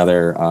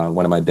another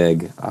one of my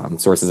big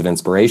sources of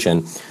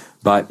inspiration.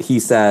 But he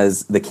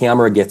says, the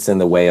camera gets in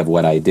the way of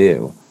what I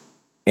do.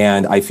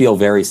 And I feel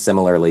very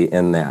similarly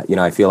in that.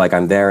 I feel like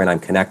I'm there and I'm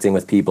connecting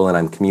with people and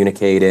I'm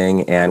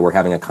communicating and we're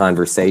having a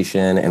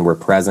conversation and we're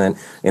present.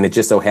 And it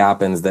just so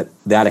happens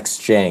that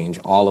exchange,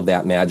 all of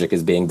that magic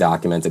is being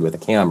documented with a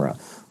camera.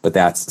 But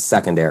that's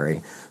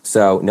secondary.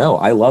 So, no,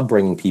 I love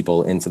bringing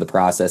people into the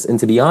process. And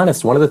to be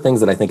honest, one of the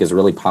things that I think is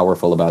really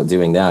powerful about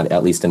doing that,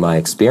 at least in my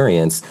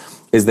experience,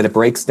 is that it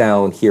breaks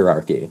down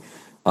hierarchy.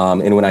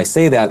 And when I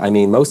say that, I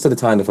mean, most of the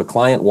time, if a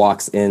client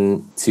walks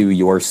into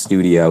your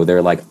studio,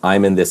 they're like,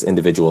 I'm in this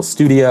individual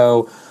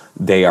studio.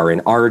 they are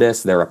an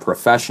artist, they're a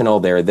professional,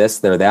 they're this,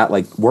 they're that.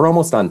 Like, we're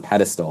almost on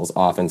pedestals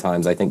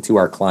oftentimes, I think, to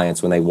our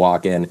clients when they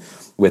walk in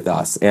with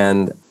us.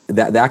 And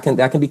that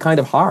can be kind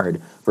of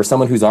hard for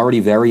someone who's already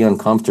very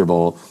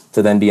uncomfortable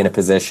to then be in a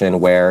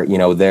position where, you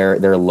know,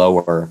 they're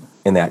lower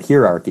in that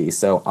hierarchy.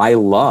 So I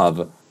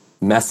love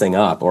messing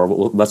up, or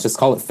let's just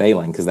call it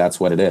failing, because that's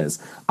what it is.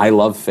 I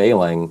love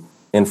failing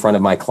in front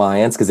of my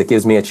clients because it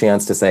gives me a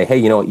chance to say, hey,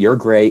 you know what, you're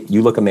great,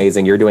 you look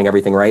amazing, you're doing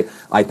everything right.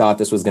 I thought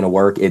this was going to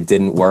work, it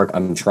didn't work,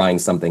 I'm trying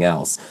something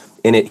else.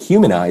 And it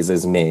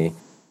humanizes me,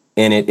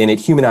 and it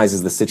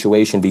humanizes the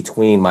situation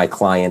between my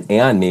client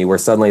and me, where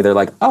suddenly they're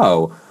like,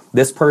 oh,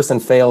 this person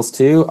fails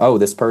too. Oh,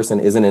 this person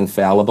isn't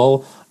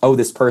infallible. Oh,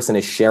 this person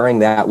is sharing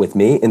that with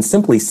me. And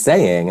simply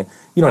saying,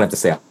 you don't have to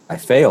say I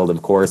failed,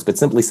 of course, but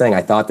simply saying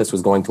I thought this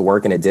was going to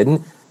work and it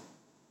didn't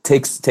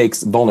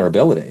takes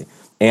vulnerability.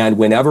 And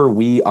whenever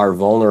we are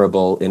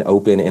vulnerable and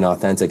open and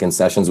authentic in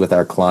sessions with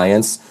our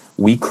clients,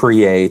 we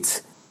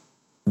create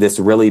this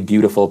really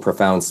beautiful,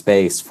 profound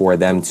space for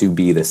them to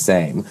be the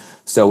same.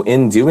 So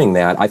in doing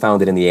that, I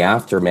found it in the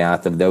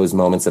aftermath of those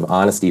moments of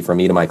honesty from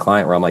me to my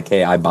client, where I'm like,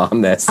 hey, I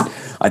bombed this.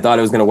 I thought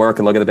it was going to work,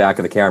 and look at the back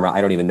of the camera.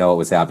 I don't even know what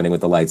was happening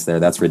with the lights there.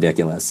 That's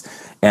ridiculous.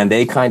 And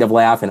they kind of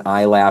laugh and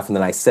I laugh, and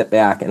then I sit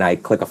back and I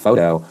click a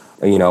photo,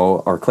 you know,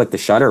 or click the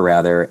shutter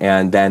rather.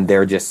 And then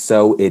they're just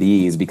so at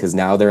ease because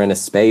now they're in a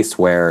space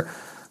where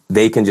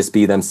they can just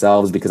be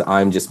themselves because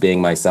I'm just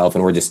being myself,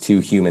 and we're just two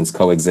humans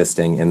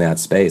coexisting in that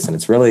space. And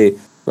it's really,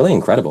 really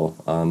incredible.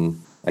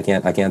 I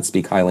can't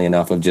speak highly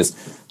enough of just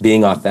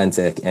being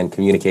authentic and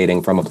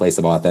communicating from a place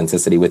of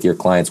authenticity with your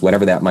clients,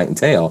 whatever that might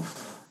entail,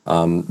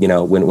 you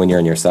know, when you're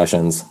in your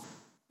sessions.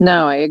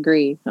 No, I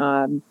agree.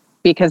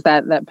 Because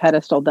that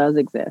pedestal does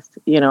exist,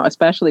 you know,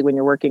 especially when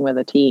you're working with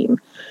a team.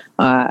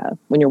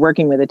 When you're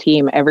working with a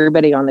team,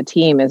 everybody on the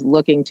team is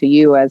looking to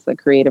you as the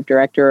creative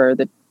director or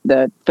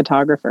the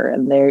photographer,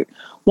 and they're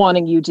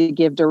wanting you to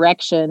give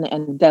direction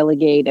and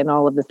delegate and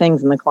all of the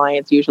things. And the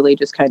client's usually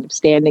just kind of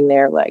standing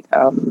there like,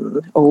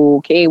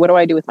 okay, what do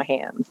I do with my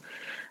hands?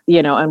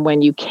 You know, and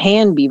when you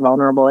can be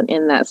vulnerable and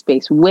in that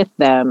space with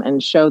them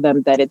and show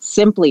them that it's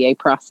simply a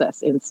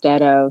process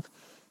instead of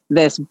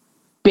this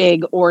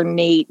big,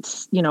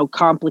 ornate, you know,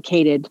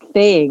 complicated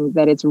thing,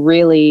 that it's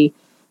really,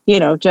 you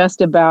know, just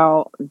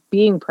about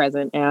being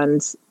present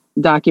and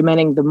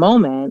documenting the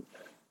moment.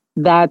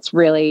 That's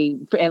really,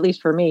 at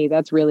least for me,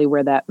 that's really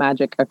where that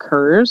magic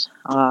occurs.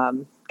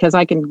 Because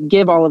I can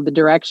give all of the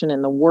direction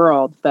in the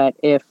world, but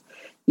if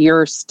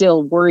you're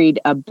still worried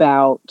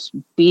about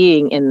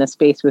being in the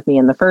space with me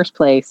in the first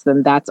place,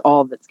 then that's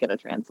all that's going to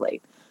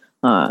translate.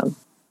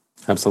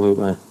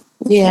 Absolutely.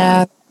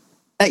 Yeah.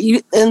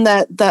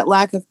 That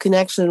lack of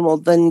connection will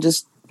then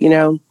just, you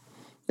know,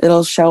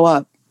 it'll show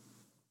up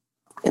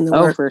in the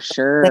work. For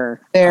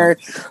sure. There,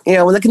 you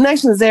know, when the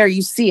connection is there,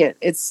 you see it.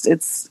 It's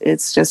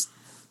just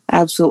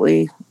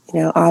absolutely,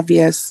 you know,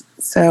 obvious.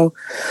 So,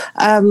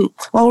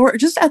 well, we're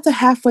just at the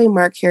halfway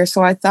mark here.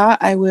 So I thought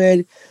I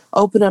would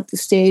open up the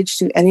stage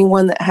to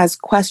anyone that has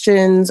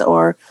questions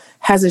or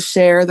has a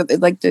share that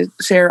they'd like to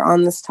share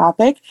on this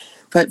topic.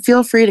 But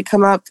feel free to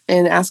come up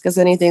and ask us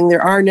anything.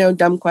 There are no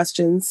dumb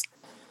questions.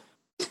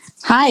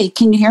 Hi,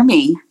 can you hear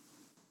me?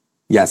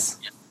 Yes.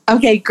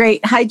 Okay,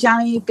 great. Hi,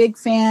 Johnny. Big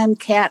fan.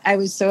 Kat, I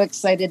was so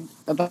excited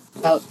about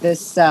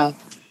this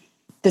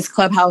this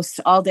Clubhouse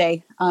all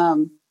day.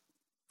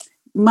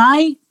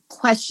 My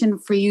question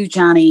for you,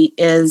 Johnny,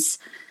 is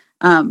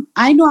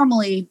I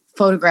normally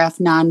photograph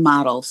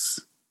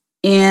non-models,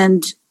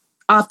 and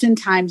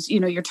oftentimes, you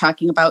know, you're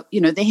talking about,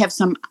 you know, they have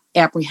some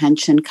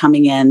apprehension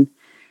coming in,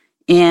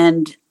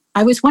 and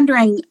I was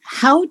wondering,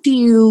 how do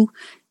you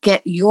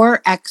get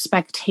your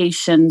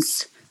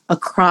expectations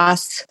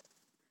across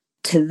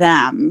to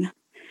them,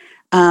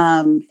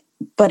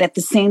 but at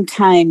the same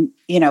time,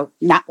 you know,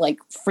 not like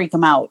freak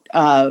them out,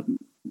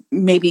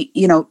 maybe,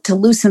 you know, to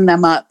loosen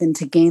them up and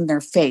to gain their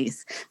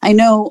faith. I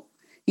know,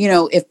 you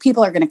know, if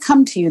people are going to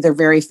come to you, they're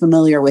very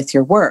familiar with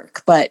your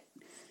work, but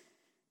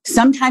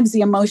sometimes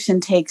the emotion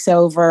takes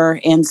over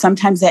and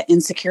sometimes that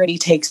insecurity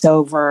takes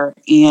over.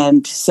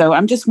 And so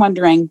I'm just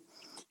wondering,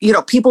 you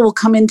know, people will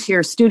come into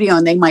your studio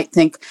and they might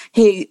think,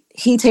 hey,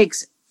 he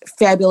takes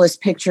fabulous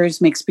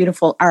pictures, makes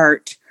beautiful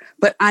art,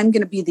 but I'm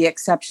going to be the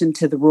exception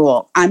to the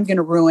rule. I'm going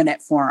to ruin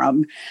it for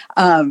them.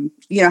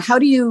 You know, how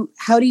do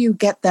you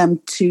get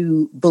them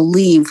to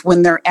believe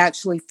when they're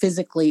actually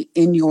physically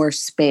in your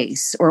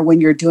space or when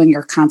you're doing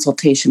your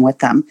consultation with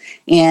them?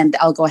 And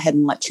I'll go ahead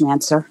and let you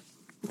answer.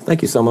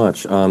 Thank you so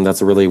much.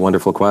 That's a really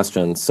wonderful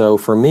question. So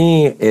for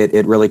me,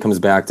 it really comes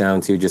back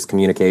down to just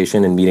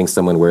communication and meeting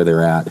someone where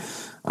they're at.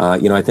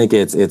 You know, I think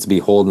it's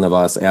beholden of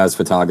us as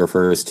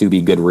photographers to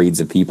be good reads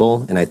of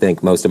people. And I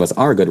think most of us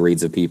are good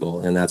reads of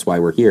people. And that's why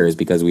we're here, is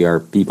because we are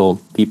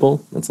people.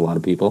 That's a lot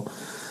of people.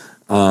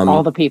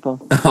 All the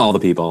people. All the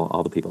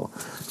people.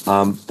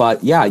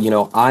 But yeah, you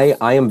know, I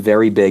am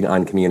very big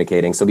on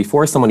communicating. So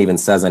before someone even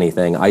says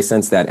anything, I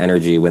sense that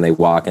energy when they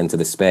walk into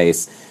the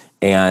space.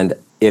 And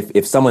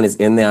if someone is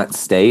in that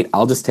state,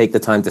 I'll just take the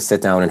time to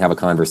sit down and have a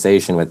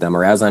conversation with them,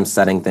 or as I'm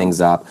setting things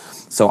up.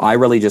 So I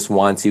really just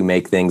want to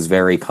make things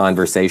very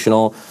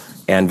conversational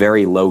and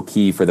very low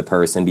key for the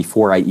person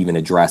before I even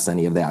address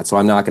any of that. So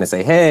I'm not going to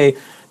say, hey,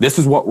 this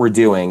is what we're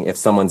doing if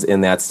someone's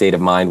in that state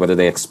of mind, whether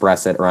they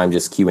express it or I'm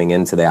just cueing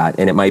into that.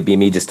 And it might be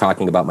me just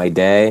talking about my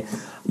day.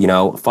 You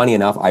know, funny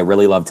enough, I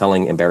really love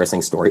telling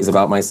embarrassing stories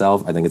about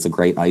myself. I think it's a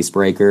great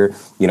icebreaker,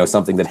 you know,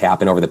 something that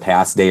happened over the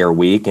past day or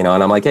week, you know,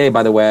 and I'm like, hey,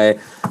 by the way,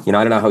 you know,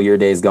 I don't know how your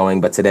day's going,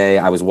 but today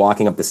I was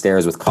walking up the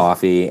stairs with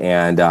coffee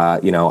and,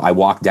 you know, I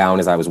walked down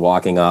as I was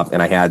walking up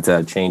and I had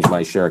to change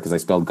my shirt because I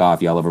spilled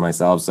coffee all over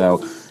myself.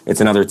 So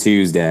it's another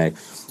Tuesday.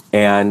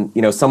 And,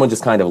 you know, someone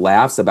just kind of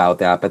laughs about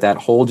that, but that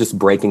whole just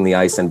breaking the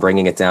ice and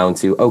bringing it down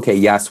to, okay,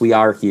 yes, we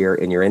are here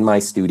and you're in my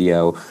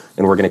studio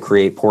and we're going to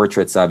create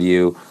portraits of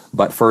you.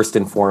 But first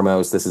and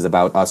foremost, this is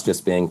about us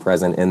just being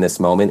present in this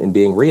moment and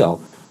being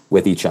real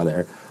with each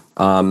other.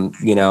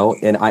 You know,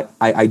 and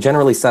I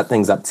generally set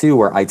things up too,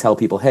 where I tell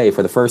people, hey,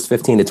 for the first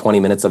 15 to 20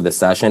 minutes of the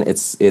session,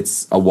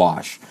 it's a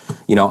wash.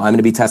 You know, I'm going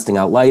to be testing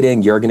out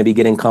lighting. You're going to be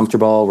getting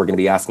comfortable. We're going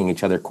to be asking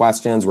each other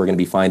questions. We're going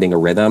to be finding a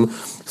rhythm.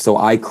 So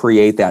I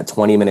create that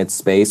 20-minute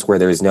space where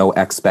there's no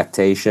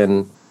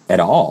expectation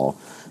at all.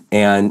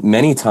 And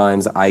many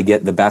times I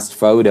get the best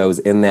photos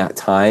in that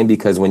time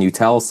because when you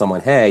tell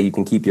someone, hey, you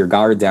can keep your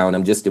guard down,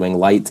 I'm just doing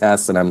light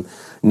tests and I'm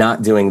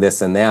not doing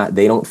this and that,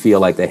 they don't feel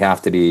like they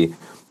have to be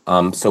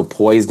so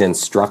poised and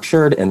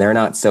structured, and they're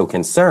not so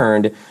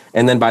concerned.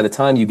 And then by the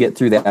time you get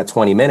through that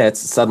 20 minutes,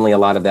 suddenly a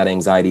lot of that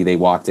anxiety they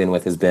walked in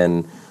with has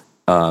been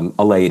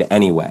allayed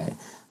anyway.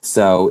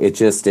 So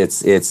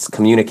it's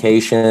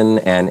communication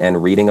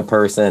and reading a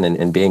person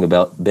and being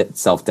a bit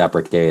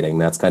self-deprecating.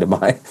 That's kind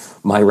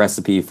of my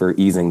recipe for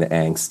easing the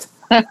angst.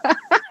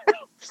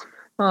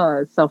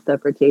 Oh,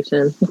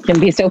 self-deprecation can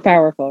be so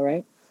powerful,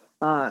 right?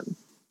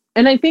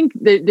 And I think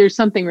that there's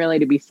something really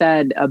to be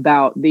said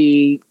about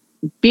the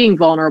being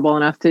vulnerable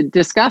enough to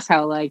discuss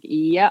how, like,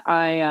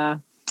 I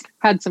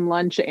had some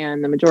lunch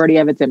and the majority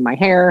of it's in my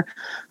hair.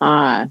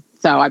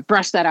 So I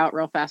brushed that out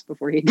real fast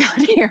before he got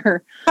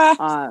here.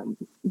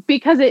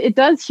 Because it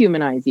does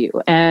humanize you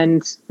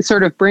and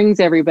sort of brings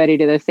everybody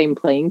to the same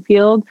playing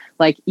field.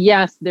 Like,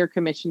 yes, they're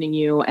commissioning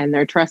you and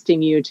they're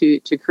trusting you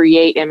to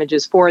create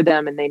images for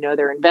them, and they know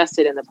they're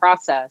invested in the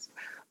process,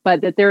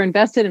 but that they're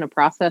invested in a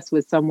process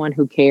with someone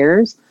who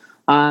cares,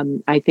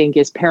 I think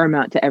is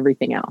paramount to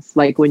everything else.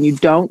 Like, when you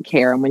don't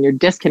care and when you're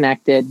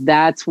disconnected,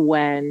 that's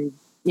when,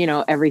 you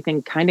know,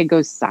 everything kind of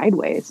goes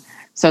sideways.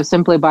 So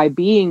simply by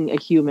being a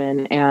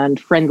human and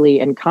friendly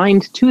and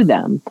kind to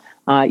them,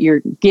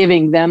 you're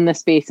giving them the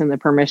space and the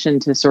permission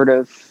to sort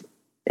of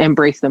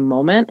embrace the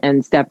moment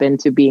and step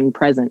into being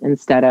present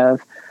instead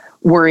of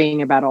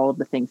worrying about all of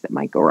the things that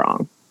might go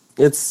wrong.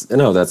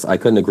 I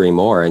couldn't agree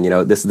more. And, you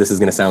know, this is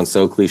going to sound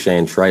so cliche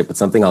and trite, but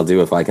something I'll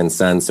do if I can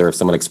sense or if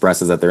someone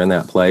expresses that they're in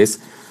that place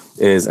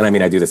is, and I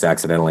mean, I do this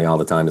accidentally all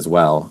the time as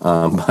well,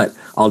 but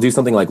I'll do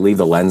something like leave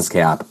the lens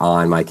cap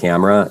on my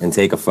camera and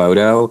take a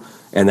photo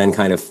and then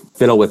kind of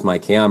fiddle with my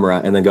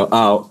camera and then go,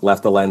 oh,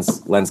 left the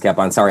lens cap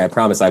on. Sorry, I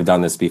promise I've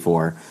done this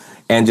before.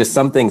 And just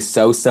something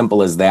so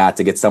simple as that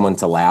to get someone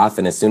to laugh.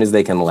 And as soon as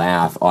they can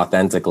laugh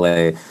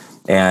authentically,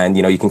 and,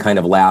 you know, you can kind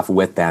of laugh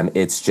with them,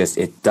 it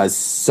does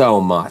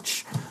so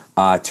much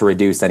to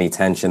reduce any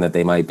tension that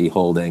they might be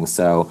holding.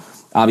 So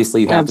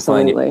obviously you have to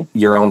find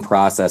your own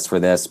process for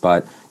this,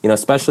 but, you know,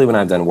 especially when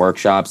I've done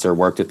workshops or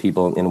worked with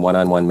people in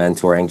one-on-one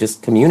mentoring,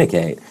 just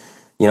communicate,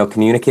 you know,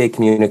 communicate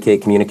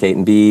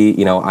and be,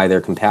 you know, either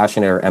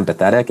compassionate or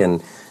empathetic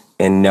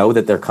and know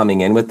that they're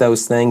coming in with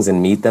those things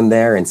and meet them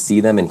there and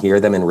see them and hear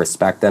them and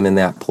respect them in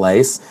that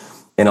place.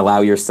 And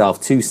allow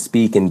yourself to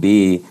speak and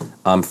be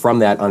from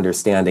that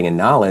understanding and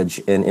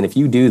knowledge. And if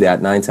you do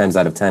that 9 times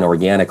out of 10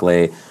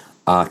 organically,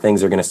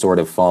 things are going to sort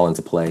of fall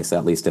into place,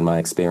 at least in my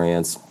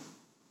experience.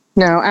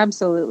 No,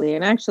 absolutely.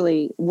 And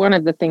actually, one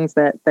of the things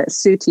that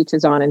Sue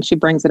teaches on, and she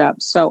brings it up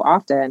so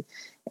often,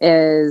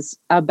 is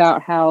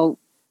about how,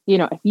 you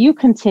know, if you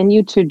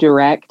continue to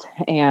direct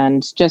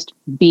and just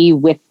be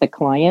with the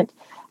client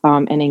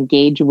and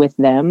engage with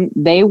them,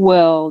 they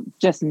will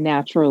just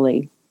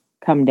naturally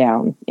come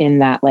down in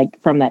that, like,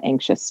 from that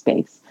anxious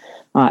space.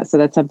 So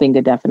that's something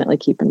to definitely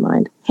keep in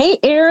mind. Hey,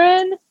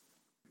 Erin.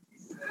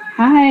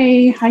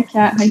 Hi,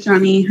 Kat. Hi,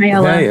 Johnny. Hi,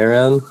 Ella. Hey,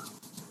 Erin.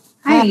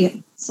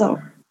 Hi.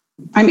 So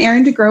I'm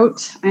Erin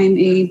DeGroat. I'm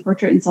a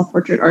portrait and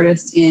self-portrait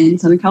artist in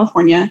Southern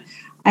California.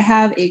 I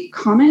have a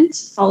comment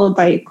followed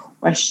by a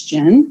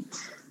question.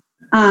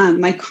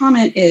 My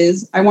comment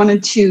is I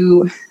wanted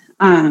to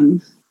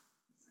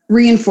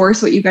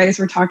reinforce what you guys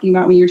were talking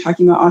about when you were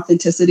talking about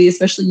authenticity,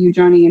 especially you,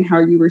 Johnny, and how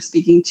you were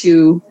speaking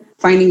to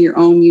finding your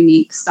own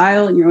unique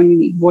style and your own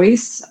unique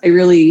voice. I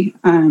really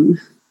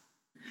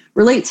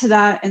relate to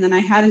that. And then I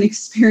had an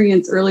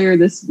experience earlier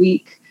this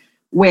week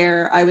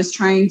where I was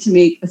trying to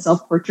make a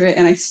self-portrait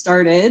and I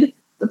started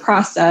the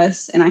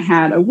process and I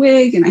had a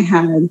wig and I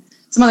had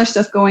some other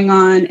stuff going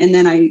on. And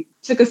then I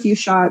took a few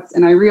shots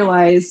and I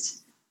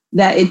realized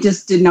that it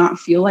just did not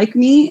feel like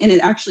me. And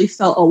it actually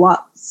felt a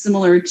lot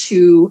similar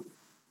to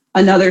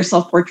another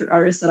self-portrait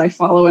artist that I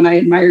follow and I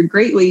admire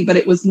greatly, but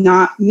it was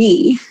not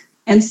me.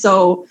 And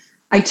so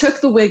I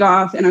took the wig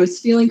off and I was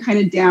feeling kind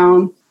of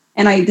down,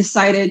 and I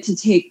decided to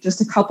take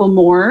just a couple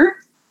more.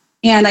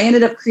 And I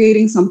ended up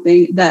creating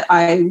something that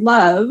I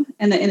love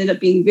and that ended up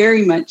being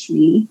very much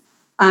me,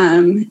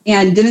 and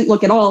didn't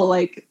look at all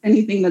like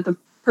anything that the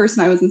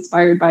person I was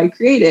inspired by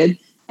created.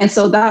 And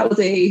so that was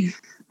a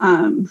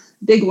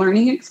big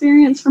learning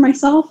experience for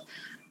myself.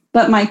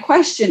 But my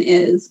question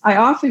is, I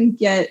often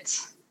get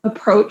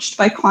approached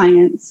by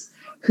clients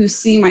who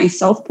see my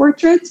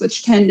self-portraits,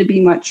 which tend to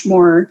be much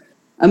more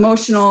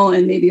emotional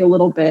and maybe a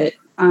little bit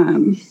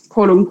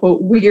quote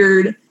unquote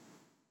weird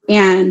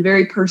and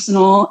very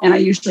personal. And I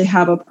usually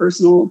have a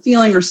personal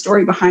feeling or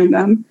story behind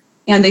them.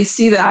 And they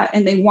see that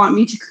and they want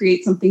me to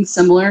create something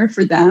similar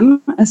for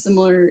them, a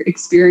similar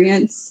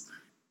experience.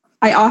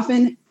 I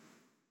often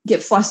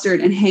get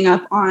flustered and hang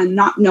up on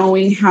not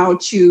knowing how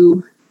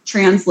to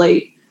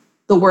translate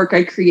the work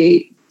I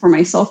create for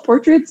my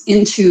self-portraits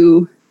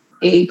into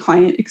a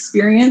client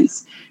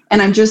experience.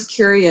 And I'm just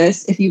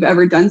curious if you've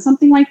ever done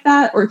something like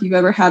that, or if you've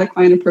ever had a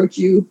client approach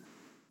you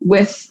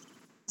with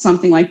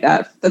something like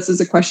that. This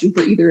is a question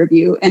for either of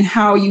you, and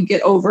how you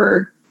get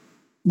over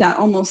that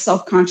almost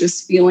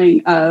self-conscious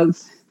feeling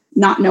of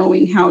not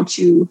knowing how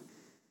to,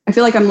 I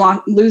feel like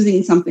I'm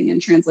losing something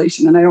in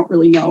translation and I don't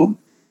really know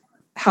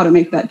how to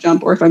make that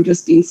jump, or if I'm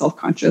just being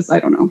self-conscious. I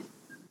don't know.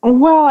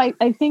 Well,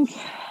 I think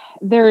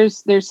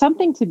there's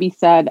something to be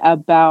said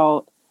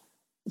about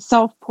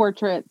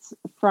self-portraits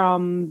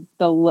from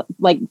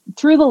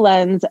through the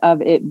lens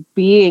of it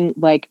being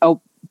like a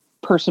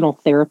personal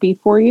therapy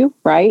for you,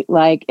 right?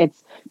 Like,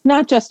 it's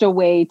not just a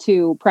way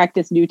to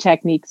practice new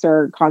techniques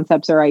or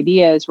concepts or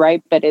ideas,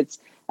 right? But it's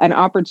an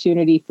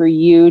opportunity for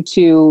you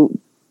to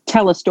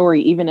tell a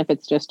story, even if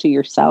it's just to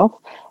yourself.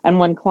 And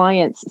when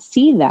clients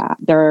see that,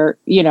 they're,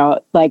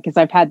 like, because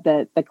I've had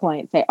the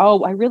client say,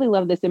 "Oh, I really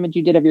love this image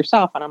you did of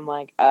yourself." And I'm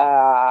like,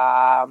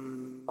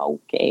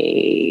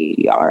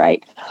 okay, all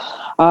right.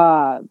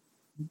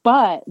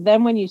 But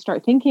then when you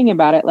start thinking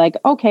about it, like,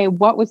 okay,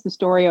 what was the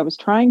story I was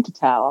trying to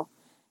tell?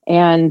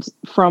 And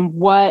from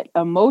what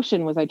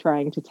emotion was I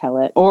trying to tell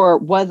it? Or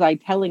was I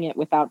telling it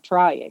without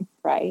trying,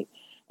 right?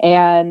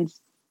 And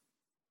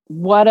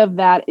what of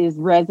that is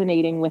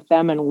resonating with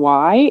them and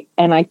why?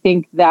 And I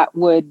think that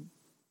would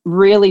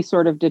really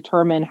sort of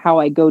determine how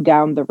I go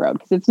down the road.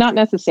 Because it's not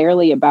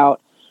necessarily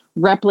about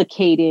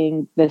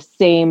replicating the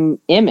same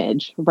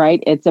image,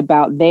 right? It's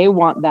about they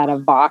want that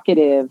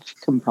evocative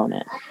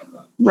component.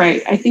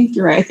 Right. I think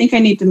you're right. I think I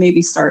need to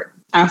maybe start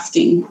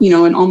asking,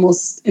 and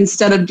almost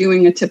instead of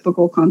doing a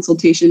typical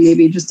consultation,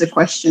 maybe just a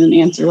question and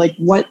answer, like,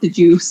 what did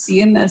you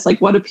see in this? Like,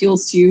 what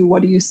appeals to you?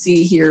 What do you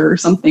see here, or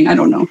something? I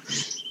don't know.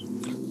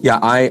 Yeah,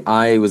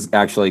 I was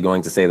actually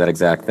going to say that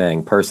exact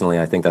thing. Personally,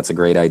 I think that's a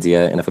great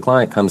idea. And if a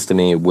client comes to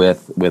me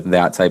with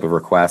that type of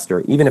request,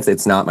 or even if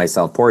it's not my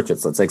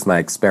self-portraits, let's say it's my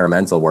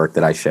experimental work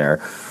that I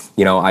share,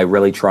 I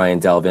really try and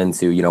delve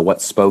into,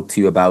 what spoke to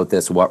you about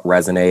this, what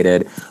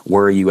resonated,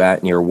 where are you at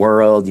in your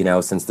world,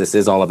 since this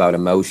is all about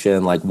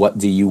emotion, like, what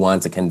do you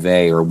want to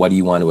convey, or what do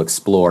you want to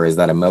explore? Is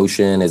that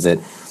emotion? Is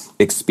it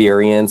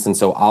experience? And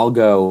so I'll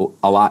go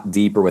a lot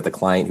deeper with a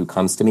client who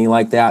comes to me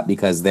like that,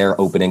 because they're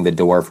opening the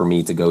door for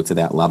me to go to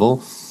that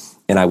level.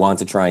 And I want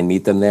to try and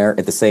meet them there.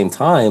 At the same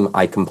time,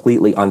 I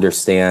completely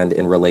understand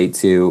and relate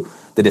to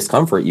the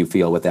discomfort you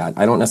feel with that.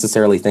 I don't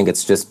necessarily think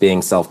it's just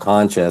being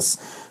self-conscious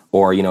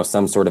or,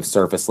 some sort of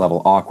surface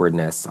level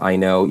awkwardness. I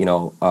know,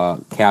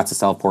 Kat's a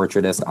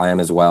self-portraitist. I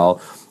am as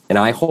well. And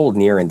I hold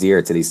near and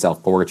dear to these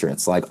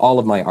self-portraits. Like, all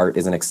of my art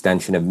is an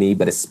extension of me,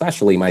 but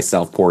especially my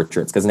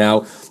self-portraits, because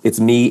now it's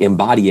me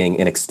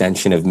embodying an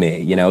extension of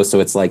me,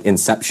 So it's like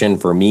inception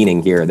for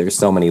meaning here. There's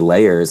so many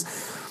layers.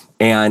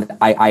 And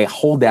I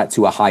hold that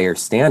to a higher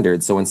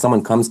standard. So when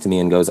someone comes to me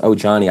and goes, "Oh,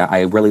 Johnny,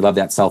 I really love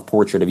that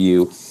self-portrait of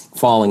you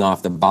falling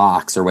off the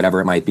box," or whatever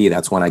it might be.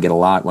 That's one I get a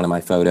lot, one of my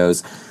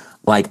photos.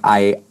 Like,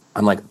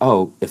 I'm like,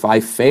 oh, if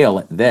I fail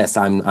at this,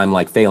 I'm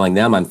like failing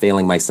them, I'm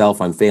failing myself,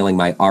 I'm failing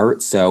my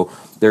art. So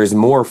there's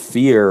more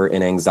fear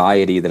and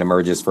anxiety that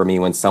emerges for me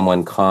when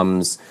someone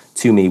comes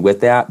to me with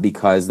that,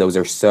 because those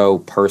are so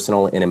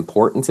personal and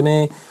important to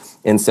me.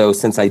 And so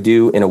since I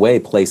do, in a way,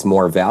 place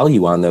more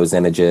value on those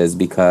images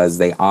because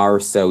they are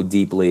so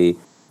deeply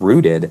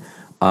rooted,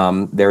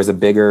 there's a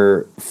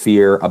bigger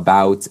fear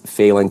about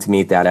failing to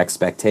meet that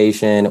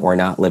expectation, or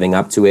not living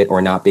up to it,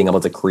 or not being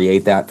able to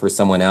create that for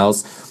someone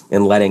else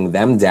and letting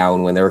them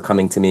down when they're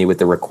coming to me with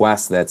the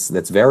request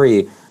that's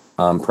very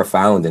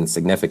profound and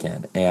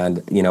significant.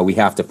 And, we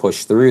have to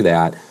push through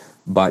that.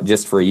 But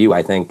just for you,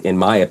 I think, in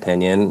my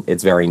opinion,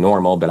 it's very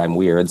normal, but I'm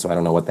weird, so I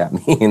don't know what that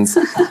means.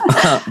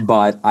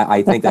 But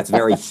I think that's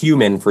very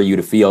human for you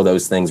to feel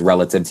those things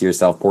relative to your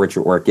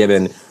self-portrait work,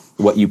 given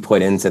what you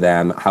put into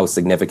them, how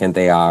significant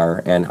they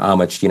are, and how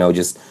much,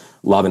 just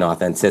love and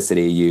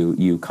authenticity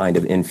you kind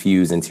of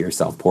infuse into your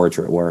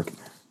self-portrait work.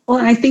 Well,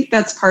 and I think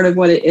that's part of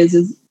what it is,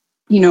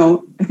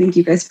 I think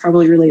you guys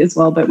probably relate as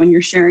well, but when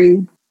you're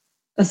sharing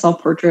a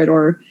self-portrait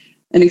or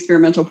an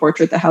experimental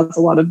portrait that has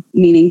a lot of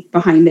meaning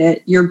behind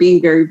it. You're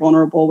being very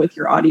vulnerable with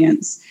your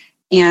audience.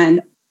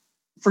 And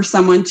for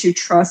someone to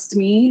trust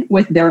me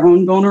with their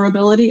own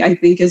vulnerability, I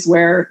think is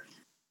where,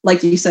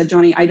 like you said,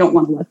 Johnny, I don't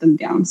want to let them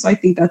down. So I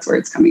think that's where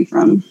it's coming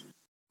from.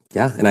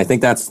 Yeah, and I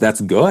think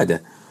that's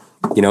good.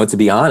 You know, to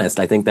be honest,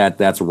 I think that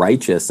that's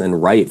righteous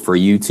and right for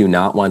you to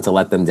not want to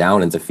let them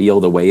down and to feel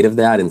the weight of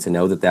that and to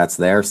know that that's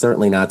there.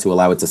 Certainly not to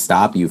allow it to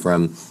stop you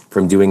from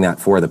doing that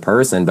for the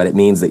person, but it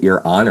means that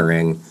you're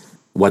honoring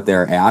what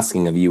they're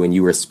asking of you and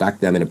you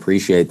respect them and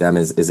appreciate them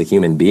as a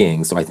human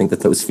being. So I think that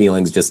those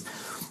feelings just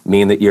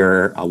mean that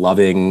you're a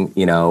loving,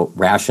 you know,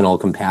 rational,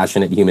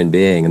 compassionate human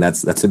being, and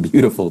that's a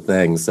beautiful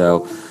thing.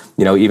 So,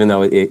 you know, even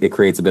though it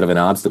creates a bit of an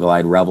obstacle,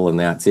 I'd revel in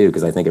that too,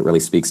 because I think it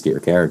really speaks to your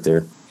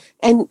character.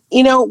 And,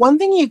 you know, one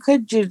thing you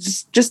could do,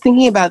 just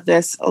thinking about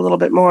this a little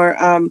bit more,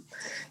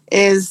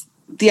 is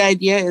the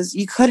idea is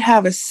you could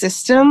have a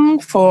system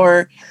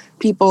for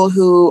people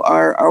who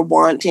are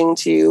wanting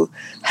to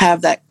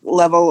have that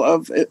level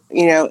of,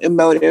 you know,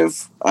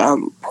 emotive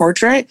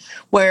portrait,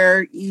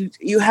 where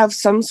you have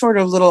some sort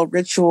of little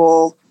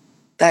ritual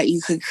that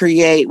you could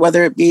create,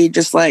 whether it be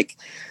just like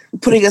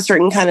putting a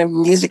certain kind of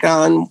music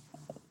on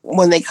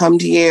when they come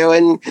to you,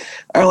 and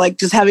or like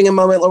just having a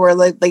moment where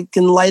like they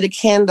can light a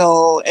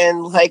candle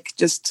and like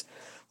just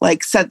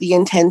like set the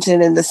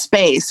intention in the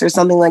space or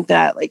something like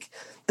that. Like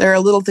there are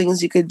little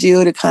things you could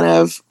do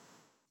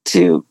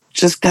to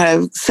just kind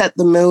of set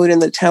the mood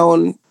and the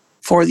tone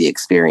for the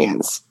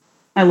experience.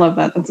 I love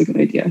that. That's a good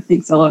idea.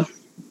 Thanks, Ella.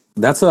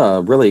 That's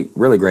a really,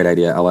 really great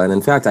idea, Ella. And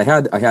in fact, I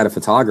had a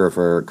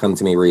photographer come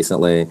to me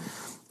recently,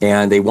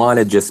 and they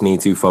wanted just me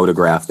to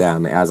photograph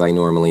them as I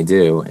normally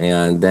do.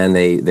 And then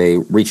they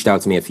reached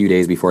out to me a few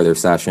days before their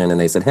session, and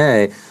they said,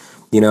 hey,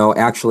 you know,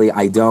 actually,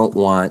 I don't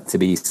want to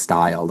be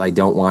styled. I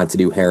don't want to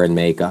do hair and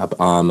makeup.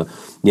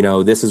 You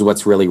know, this is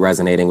what's really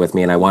resonating with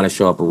me, and I want to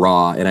show up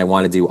raw, and I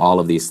want to do all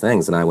of these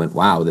things. And I went,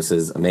 wow, this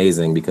is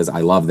amazing, because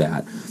I love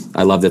that.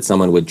 I love that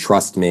someone would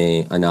trust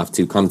me enough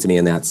to come to me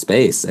in that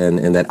space,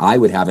 and that I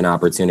would have an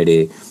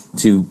opportunity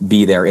to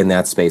be there in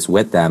that space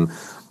with them.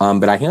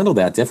 But I handled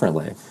that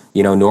differently.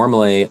 You know,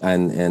 normally,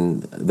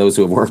 and those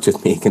who have worked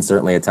with me can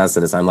certainly attest to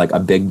this, I'm like a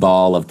big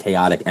ball of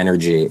chaotic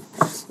energy,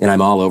 and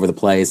I'm all over the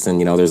place, and,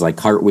 you know, there's like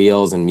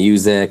cartwheels and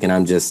music, and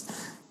I'm just,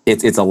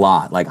 it's a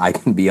lot. Like, I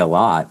can be a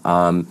lot.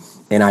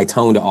 And I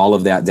toned all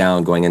of that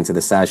down going into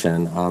the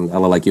session.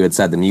 Ella, like you had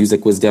said, the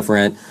music was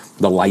different,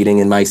 the lighting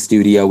in my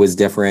studio was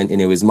different,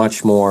 and it was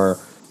much more,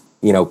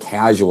 you know,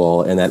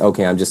 casual, in that,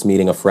 okay, I'm just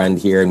meeting a friend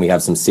here, and we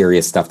have some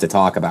serious stuff to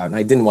talk about. And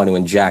I didn't want to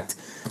inject,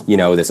 you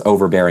know, this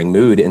overbearing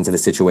mood into the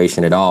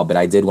situation at all, but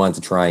I did want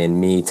to try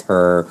and meet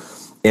her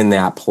in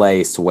that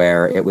place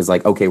where it was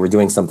like, okay, we're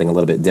doing something a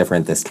little bit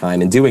different this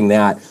time. And doing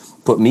that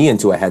put me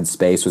into a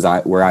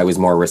headspace where I was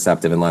more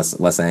receptive and less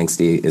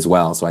angsty as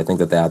well. So I think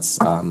that's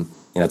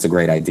you know, it's a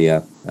great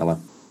idea, Ella.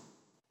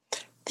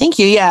 Thank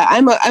you. Yeah,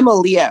 I'm a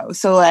Leo,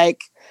 so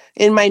like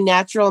in my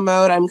natural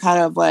mode, I'm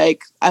kind of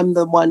like I'm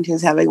the one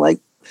who's having like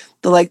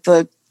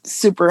the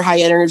super high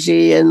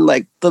energy and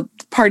like the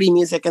party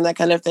music and that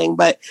kind of thing.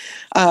 But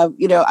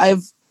you know, I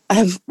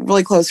have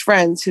really close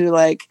friends who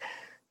like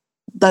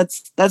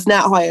that's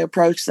not how I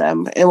approach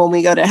them. And when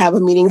we go to have a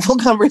meaningful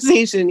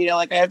conversation, you know,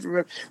 like I have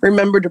to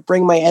remember to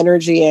bring my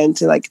energy in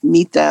to like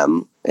meet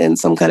them in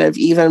some kind of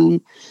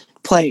even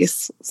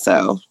place.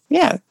 So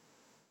yeah,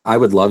 I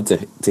would love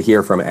to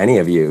hear from any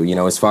of you, you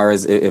know, as far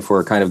as if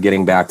we're kind of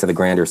getting back to the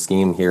grander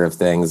scheme here of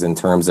things in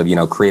terms of, you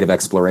know, creative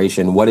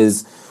exploration. What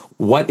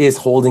is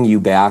holding you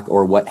back,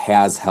 or what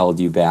has held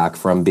you back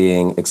from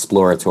being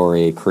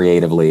exploratory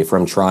creatively,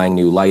 from trying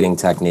new lighting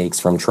techniques,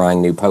 from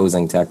trying new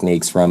posing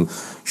techniques, from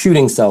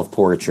shooting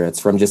self-portraits,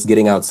 from just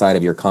getting outside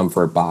of your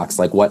comfort box?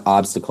 Like, what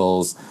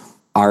obstacles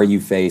are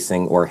you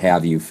facing or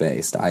have you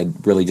faced?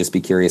 I'd really just be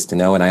curious to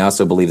know. And I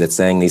also believe that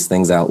saying these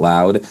things out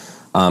loud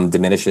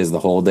diminishes the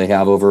hold they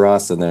have over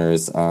us. And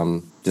there's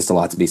just a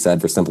lot to be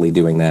said for simply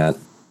doing that.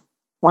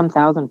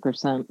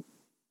 1000%.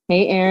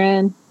 Hey,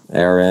 Aaron.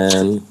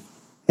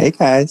 Hey,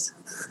 guys.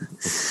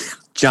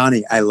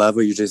 Johnny, I love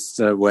what you just,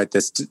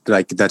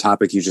 like the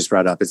topic you just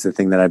brought up. It's the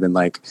thing that I've been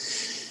like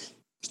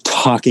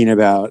talking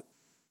about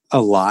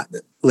a lot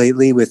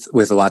lately with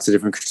lots of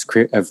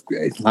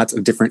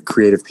different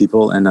creative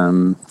people.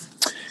 And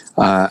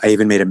I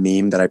even made a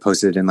meme that I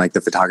posted in like the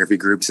photography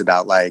groups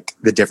about like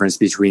the difference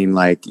between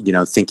like, you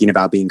know, thinking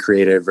about being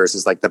creative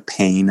versus like the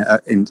pain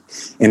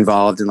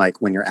involved in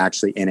like when you're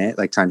actually in it,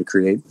 like trying to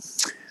create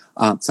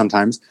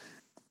sometimes.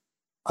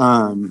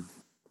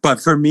 But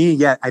for me,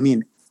 yeah, I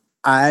mean,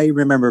 I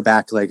remember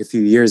back like a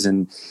few years,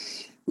 and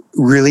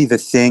really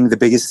the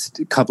biggest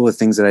couple of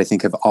things that I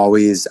think I've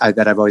always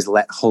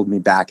let hold me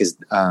back is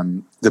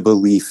the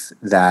belief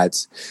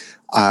that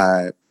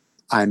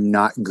I'm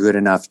not good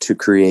enough to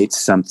create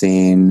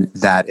something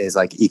that is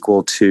like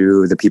equal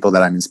to the people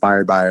that I'm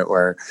inspired by,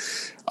 or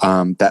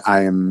that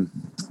I am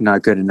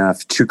not good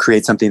enough to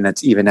create something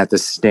that's even at the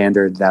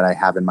standard that I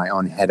have in my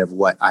own head of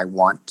what I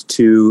want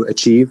to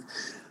achieve.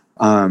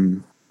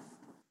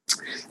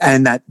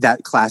 And that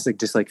classic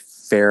just like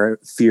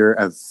fear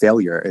of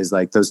failure is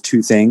like those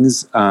two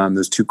things,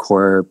 those two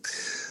core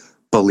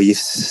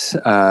beliefs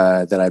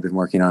that I've been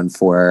working on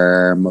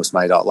for most of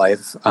my adult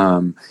life.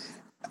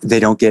 They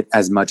don't get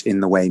as much in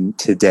the way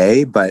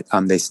today, but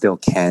they still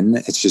can.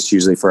 It's just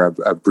usually for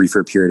a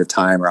briefer period of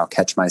time, or I'll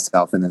catch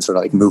myself and then sort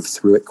of like move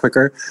through it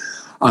quicker.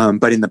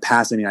 But in the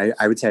past, I mean,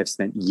 I would say I've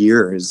spent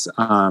years,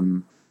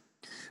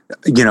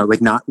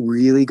 like not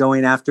really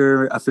going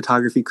after a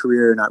photography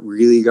career, not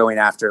really going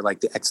after like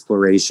the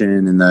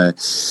exploration and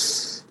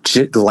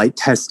the light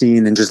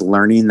testing and just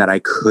learning that I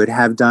could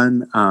have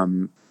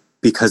done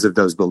because of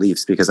those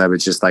beliefs, because I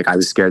was just like, I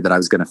was scared that I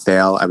was going to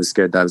fail. I was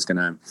scared that I was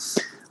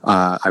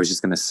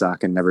just going to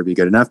suck and never be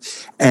good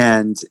enough.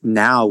 And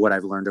now what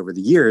I've learned over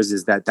the years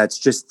is that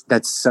that's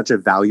such a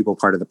valuable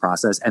part of the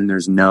process. And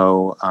there's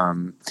no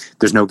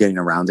getting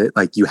around it.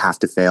 Like, you have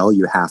to fail.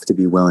 You have to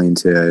be willing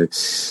to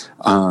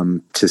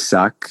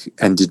suck,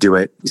 and to do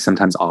it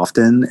sometimes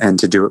often, and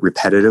to do it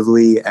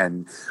repetitively.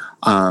 And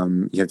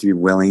you have to be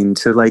willing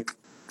to like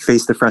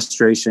face the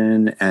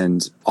frustration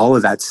and all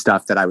of that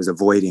stuff that I was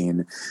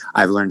avoiding.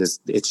 I've learned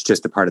it's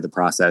just a part of the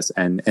process,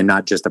 and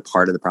not just a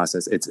part of the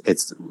process.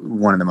 It's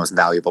one of the most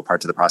valuable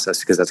parts of the process,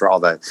 because that's where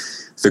all the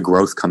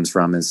growth comes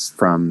from, is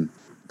from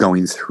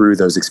going through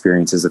those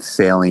experiences of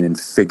failing and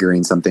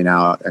figuring something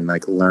out and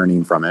like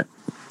learning from it.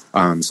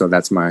 So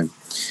that's my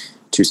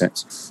 2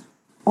 cents.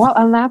 Well,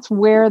 and that's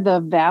where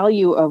the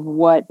value of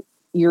what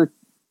you're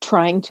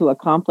trying to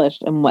accomplish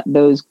and what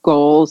those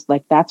goals,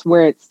 like, that's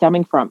where it's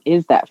stemming from,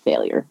 is that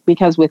failure.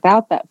 Because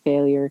without that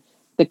failure,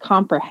 the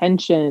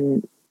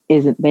comprehension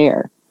isn't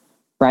there,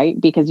 right?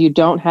 Because you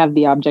don't have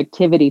the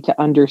objectivity to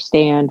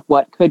understand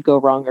what could go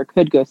wrong or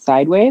could go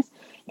sideways.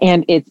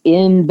 And it's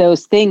in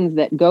those things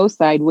that go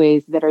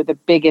sideways that are the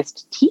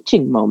biggest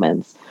teaching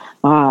moments,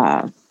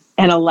 and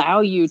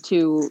allow you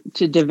to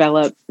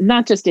develop,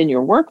 not just in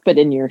your work, but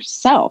in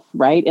yourself,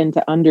 right?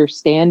 Into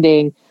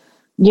understanding,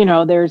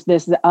 there's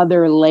this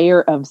other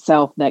layer of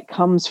self that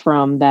comes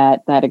from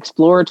that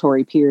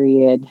exploratory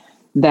period,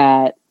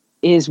 that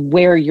is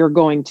where you're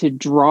going to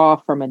draw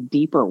from a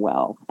deeper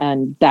well.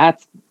 And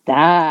that's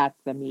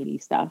the meaty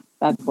stuff.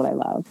 That's what I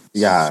love.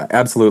 Yeah,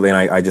 absolutely.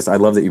 And I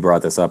love that you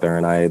brought this up,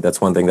 Erin.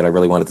 That's one thing that I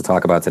really wanted to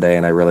talk about today,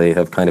 and I really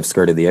have kind of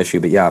skirted the issue.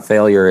 But yeah,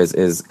 failure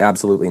is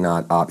absolutely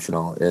not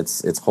optional.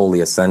 It's wholly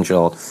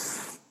essential.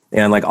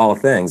 And like all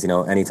things,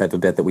 any type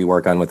of bit that we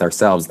work on with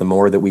ourselves, the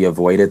more that we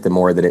avoid it, the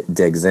more that it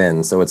digs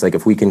in. So it's like,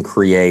 if we can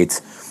create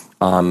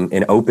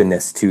an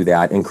openness to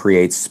that, and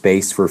create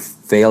space for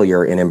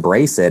failure and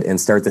embrace it,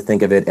 and start to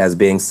think of it as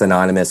being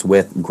synonymous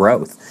with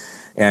growth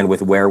and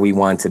with where we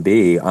want to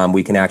be,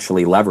 we can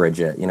actually leverage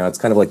it. It's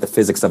kind of like the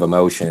physics of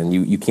emotion.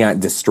 You can't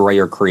destroy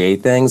or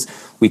create things.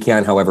 We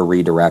can, however,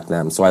 redirect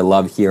them. So I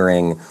love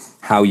hearing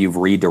how you've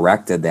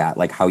redirected that,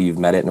 like how you've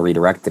met it and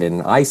redirected it.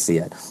 And I see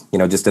it,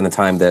 just in the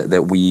time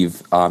that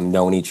we've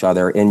known each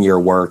other, in your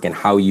work, and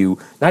how you,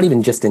 not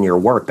even just in your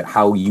work, but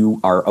how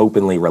you are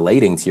openly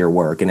relating to your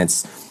work. And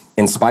it's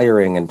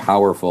inspiring and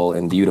powerful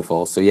and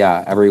beautiful. So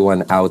yeah,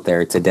 everyone out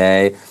there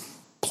today,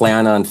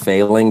 plan on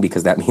failing,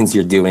 because that means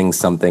you're doing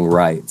something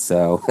right.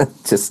 So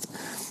just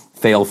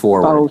fail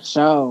forward. Oh,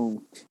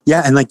 so.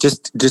 Yeah, and like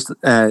just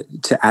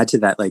to add to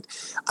that, like,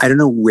 I don't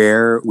know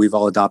where we've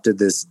all adopted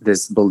this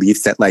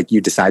belief that like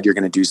you decide you're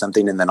going to do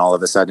something, and then all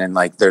of a sudden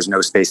like there's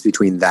no space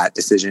between that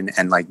decision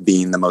and like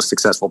being the most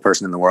successful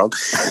person in the world.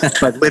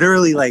 But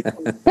literally, like,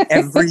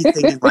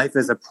 everything in life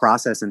is a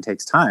process and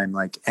takes time.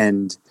 Like,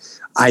 and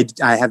I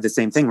have the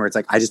same thing where it's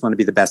like, I just want to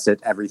be the best at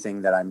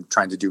everything that I'm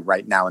trying to do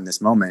right now in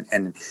this moment,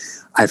 and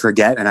I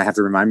forget, and I have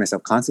to remind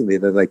myself constantly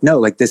that like, no,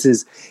 like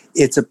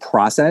it's a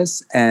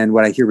process. And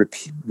what I hear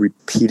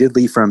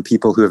repeatedly from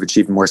people who have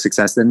achieved more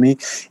success than me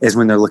is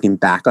when they're looking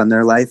back on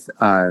their life,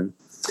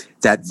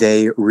 that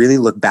they really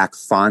look back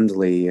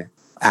fondly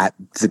at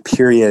the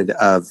period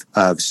of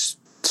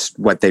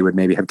what they would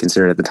maybe have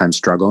considered at the time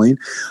struggling,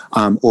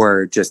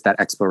 or just that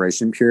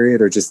exploration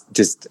period, or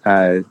just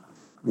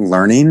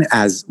learning,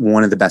 as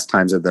one of the best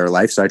times of their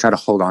life. So I try to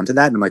hold on to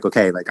that, and I'm like,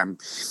 okay, like, I'm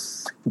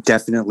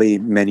definitely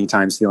many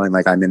times feeling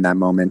like I'm in that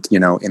moment,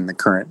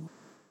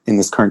 in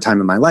this current time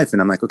of my life.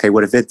 And I'm like, okay,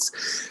 what if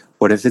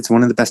it's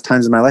one of the best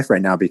times of my life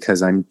right now,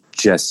 because I'm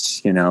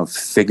just,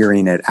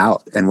 figuring it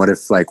out? And what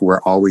if like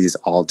we're always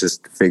all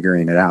just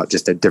figuring it out,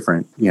 just at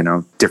different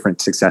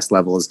success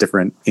levels,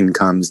 different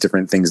incomes,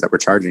 different things that we're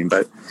charging,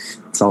 but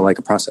it's all like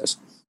a process.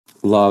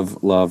 Love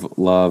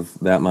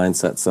that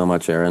mindset so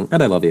much, Erin.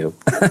 And I love you.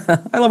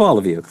 I love all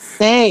of you.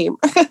 Same.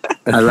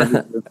 I love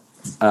you.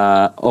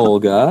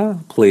 Olga,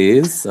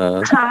 please.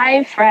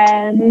 Hi,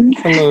 friends.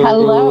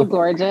 Hello,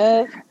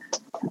 gorgeous.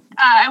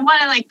 I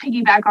want to like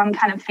piggyback on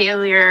kind of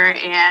failure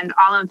and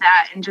all of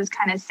that, and just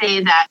kind of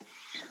say that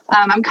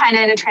I'm kind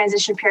of in a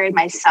transition period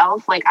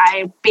myself. Like,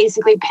 I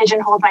basically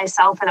pigeonholed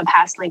myself for the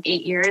past like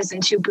 8 years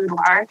into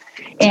boudoir,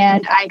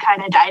 and I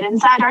kind of died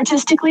inside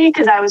artistically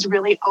because I was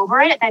really over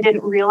it, and I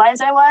didn't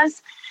realize I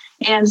was.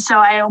 And so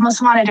I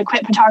almost wanted to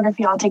quit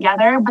photography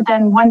altogether. But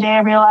then one day I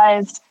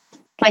realized,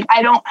 like,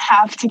 I don't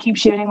have to keep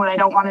shooting what I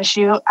don't want to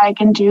shoot. I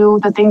can do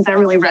the things that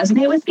really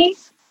resonate with me.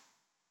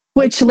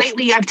 which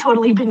lately I've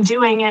totally been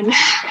doing. And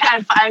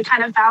I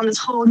kind of found this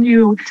whole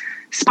new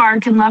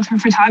spark and love for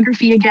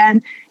photography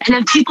again. And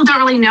if people don't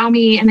really know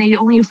me and they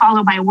only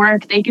follow my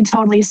work, they can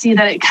totally see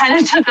that it kind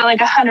of took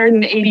like a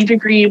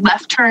 180-degree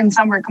left turn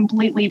somewhere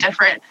completely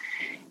different.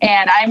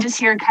 And I'm just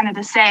here kind of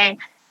to say,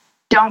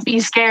 don't be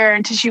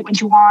scared to shoot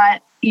what you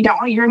want.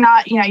 You're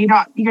not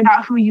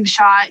who you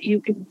shot.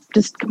 You can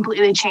just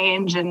completely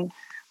change and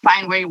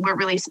find what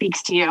really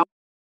speaks to you.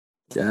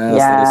 Yes,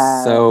 that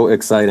is so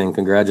exciting.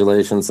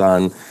 Congratulations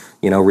on,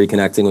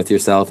 reconnecting with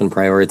yourself and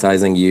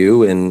prioritizing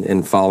you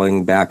and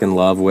falling back in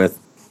love with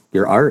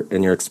your art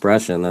and your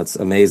expression. That's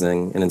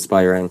amazing and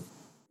inspiring.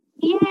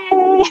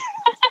 Yay!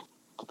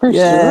 For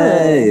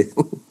Yay!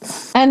 sure.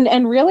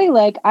 And really,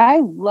 like, I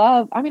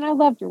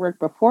loved your work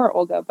before,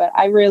 Olga, but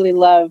I really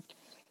loved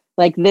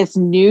like this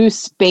new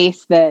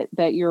space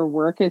that your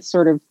work is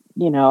sort of,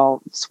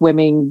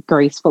 swimming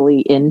gracefully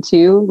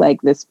into, like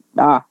this.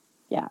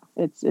 Yeah,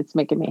 it's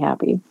making me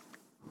happy.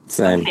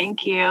 Same.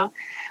 Thank you. Well,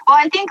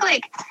 I think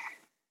like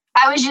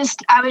I was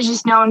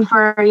just known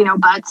for,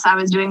 butts. I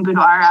was doing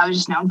boudoir. I was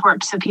just known for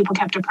it. So people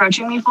kept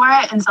approaching me for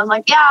it. And so I was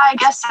like, yeah, I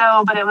guess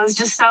so. But it was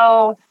just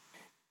so,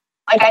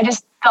 like, I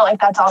just felt like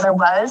that's all there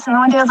was. And then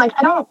one day I was like,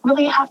 I don't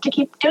really have to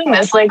keep doing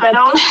this. Like,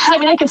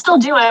 I could still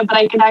do it, but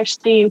I could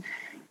actually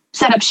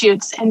set up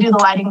shoots and do the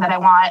lighting that I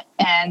want.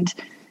 And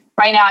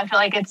right now I feel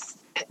like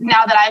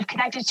now that I've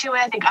connected to it,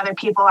 I think other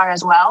people are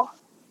as well.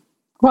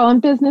 Well,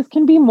 and business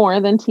can be more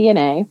than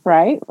TNA,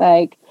 right?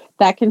 Like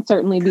that can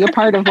certainly be a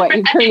part of what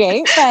you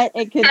create, but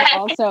it can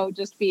also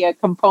just be a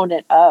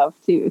component of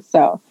too.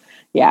 So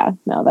yeah,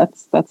 no,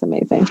 that's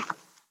amazing.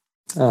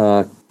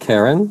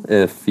 Karen,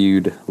 if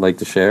you'd like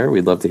to share,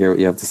 we'd love to hear what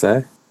you have to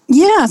say.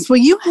 Yes. Well,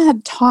 you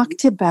had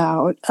talked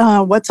about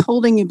what's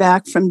holding you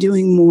back from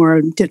doing more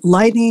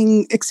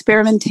lighting,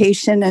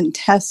 experimentation and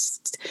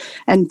tests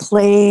and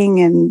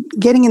playing and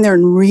getting in there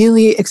and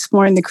really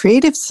exploring the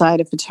creative side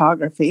of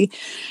photography.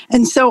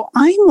 And so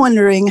I'm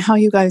wondering how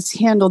you guys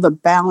handle the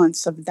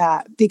balance of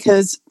that,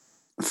 because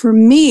for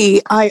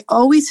me, I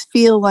always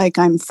feel like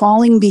I'm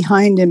falling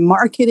behind in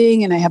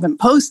marketing and I haven't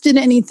posted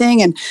anything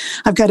and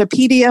I've got a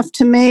PDF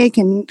to make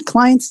and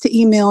clients to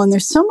email. And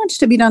there's so much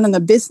to be done on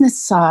the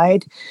business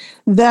side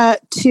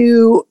that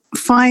to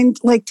find,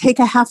 like, take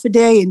a half a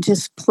day and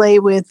just play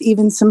with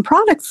even some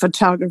product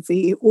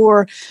photography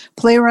or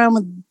play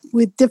around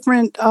with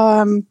different,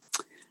 lighting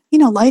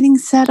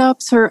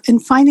setups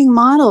and finding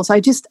models.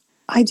 I just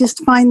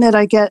find that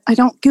I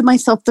don't give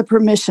myself the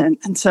permission.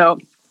 And so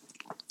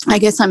I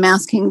guess I'm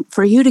asking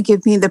for you to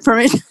give me the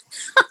permission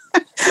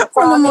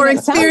from a more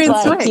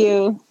experienced way.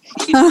 You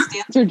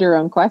answered your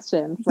own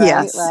question, right?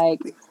 Yes. Like,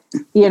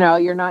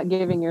 you're not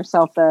giving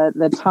yourself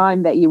the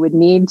time that you would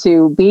need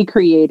to be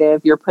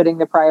creative. You're putting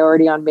the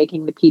priority on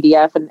making the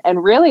PDF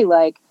and really,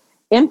 like,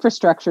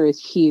 infrastructure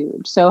is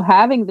huge. So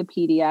having the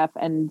PDF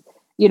and,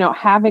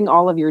 having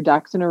all of your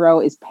ducks in a row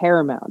is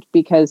paramount,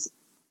 because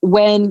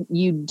when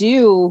you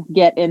do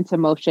get into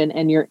motion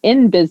and you're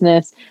in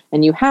business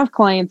and you have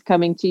clients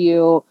coming to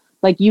you,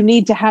 like, you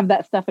need to have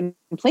that stuff in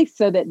place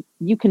so that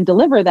you can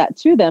deliver that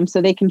to them so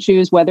they can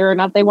choose whether or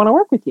not they want to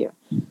work with you.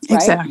 Right?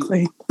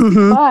 Exactly.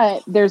 Mm-hmm.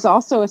 But there's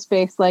also a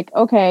space like,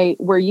 okay,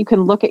 where you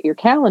can look at your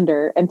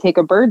calendar and take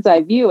a bird's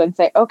eye view and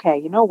say, okay,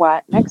 you know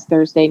what? Next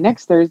Thursday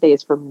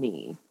is for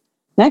me.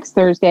 Next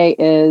Thursday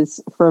is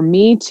for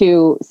me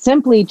to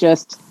simply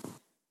just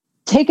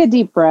take a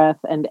deep breath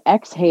and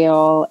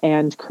exhale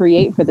and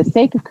create for the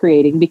sake of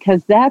creating,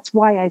 because that's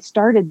why I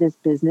started this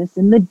business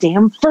in the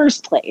damn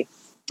first place.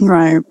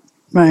 Right.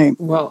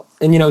 Well,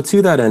 and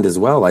to that end as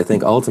well, I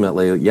think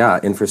ultimately,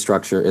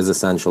 infrastructure is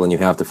essential and you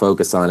have to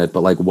focus on it.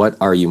 But, like, what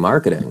are you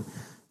marketing?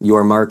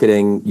 You're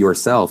marketing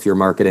yourself, you're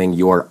marketing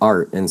your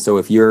art. And so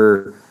if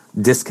you're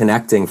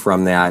disconnecting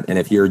from that, and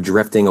if you're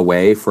drifting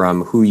away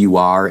from who you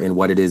are and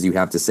what it is you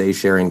have to say,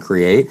 share, and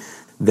create,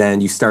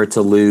 then you start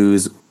to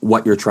lose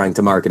what you're trying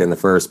to market in the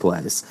first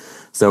place.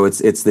 So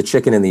it's the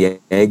chicken and the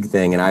egg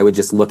thing. And I would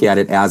just look at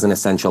it as an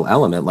essential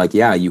element. Like,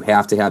 you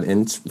have to have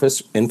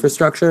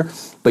infrastructure,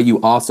 but you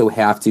also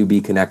have to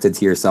be connected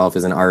to yourself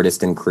as an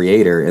artist and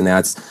creator. And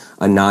that's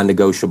a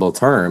non-negotiable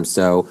term.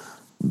 So,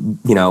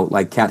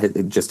 like Kat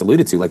had just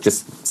alluded to, like,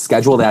 just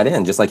schedule that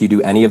in, just like you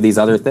do any of these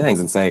other things,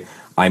 and say,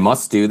 I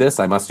must do this.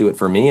 I must do it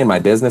for me and my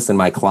business and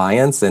my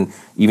clients. And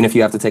even if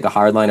you have to take a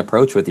hardline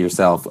approach with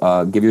yourself,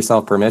 give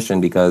yourself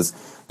permission, because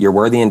you're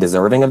worthy and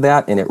deserving of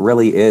that. And it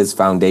really is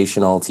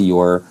foundational to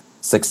your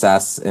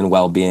success and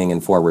well-being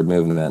and forward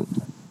movement.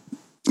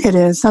 It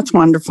is. That's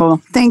wonderful.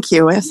 Thank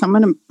you. Yes, I'm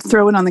going to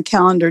throw it on the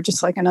calendar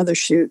just like another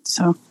shoot.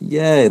 So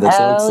yay, that's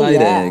so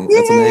exciting. Yeah.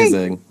 That's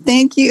amazing.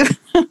 Thank you.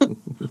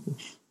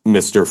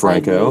 Mr.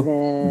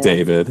 Franco.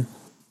 David.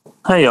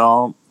 Hi,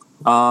 y'all.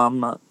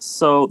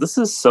 So this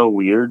is so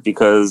weird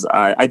because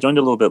I joined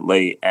a little bit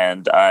late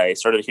and I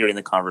started hearing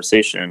the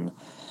conversation,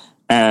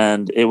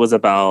 and it was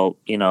about,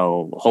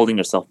 holding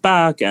yourself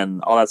back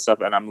and all that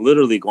stuff. And I'm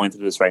literally going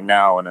through this right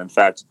now. And in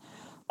fact,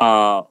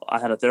 I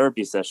had a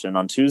therapy session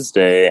on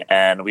Tuesday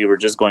and we were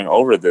just going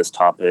over this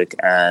topic,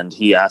 and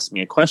he asked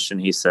me a question.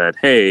 He said,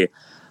 hey,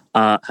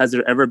 has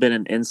there ever been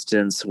an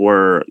instance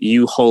where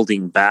you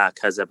holding back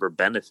has ever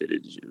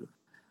benefited you?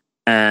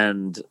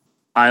 And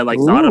I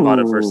thought about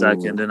it for a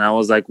second, and I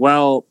was like,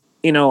 well,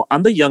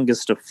 I'm the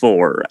youngest of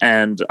four,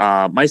 and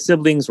my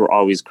siblings were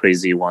always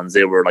crazy ones.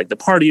 They were like the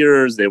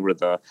partiers, they were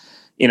the,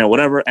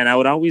 whatever. And I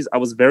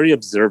was very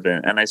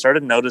observant, and I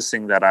started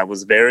noticing that I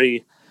was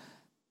very,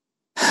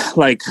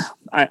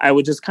 I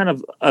would just kind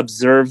of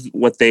observe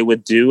what they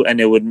would do,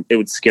 and it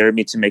would scare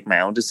me to make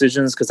my own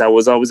decisions, because I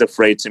was always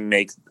afraid to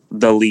make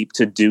the leap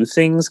to do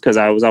things, because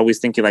I was always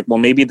thinking well,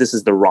 maybe this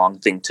is the wrong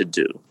thing to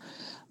do.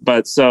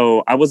 But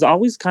so I was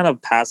always kind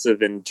of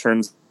passive in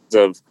terms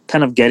of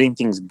kind of getting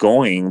things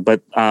going.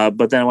 But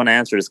then when I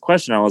answered his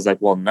question, I was like,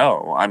 well,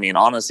 no. I mean,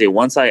 honestly,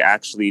 once I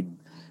actually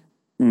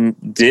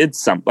did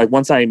something,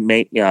 once I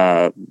made,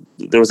 there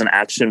was an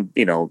action,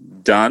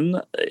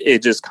 done,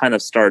 it just kind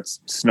of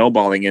starts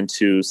snowballing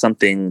into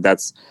something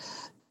that's,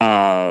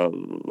 I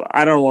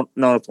don't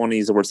know if I want to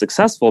use the word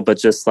successful, but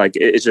just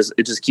it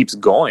just keeps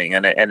going,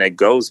 and it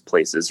goes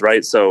places,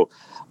 right? So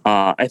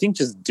I think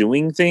just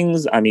doing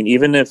things, I mean,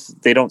 even if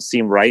they don't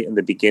seem right in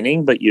the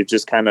beginning, but you're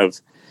just kind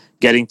of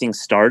getting things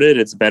started,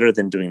 it's better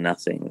than doing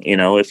nothing.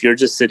 If you're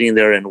just sitting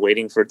there and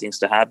waiting for things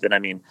to happen, I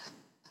mean,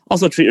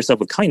 also treat yourself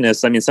with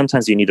kindness. I mean,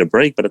 sometimes you need a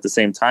break, but at the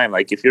same time,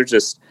 if you're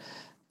just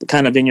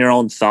kind of in your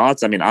own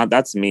thoughts, I mean,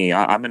 that's me.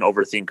 I'm an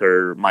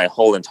overthinker my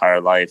whole entire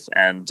life.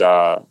 And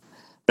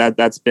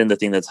that's been the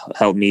thing that's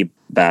held me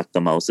back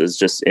the most, is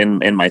just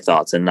in my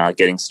thoughts and not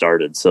getting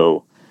started.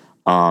 So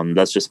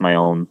that's just my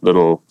own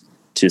little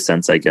 2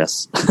 cents, I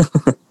guess.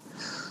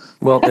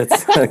 Well,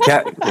 it's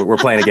we're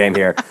playing a game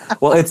here.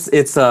 Well,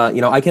 it's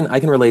I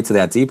can relate to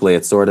that deeply.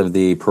 It's sort of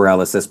the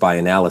paralysis by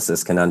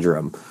analysis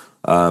conundrum.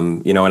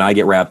 And I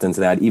get wrapped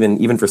into that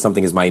even for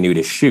something as minute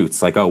as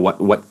shoots.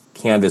 What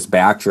canvas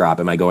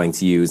backdrop am I going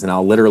to use? And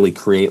I'll literally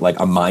create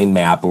a mind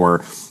map or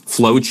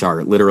flow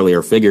chart, literally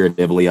or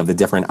figuratively, of the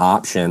different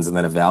options, and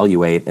then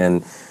evaluate.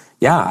 And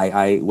yeah,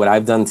 I what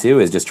I've done too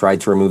is just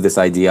tried to remove this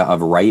idea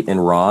of right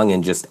and wrong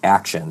and just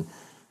action.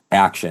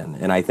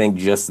 And I think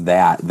just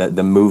that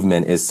the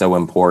movement is so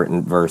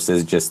important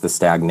versus just the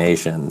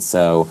stagnation.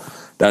 So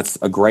that's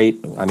a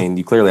great, I mean,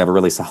 you clearly have a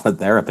really solid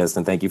therapist,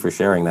 and thank you for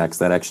sharing that, because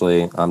that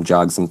actually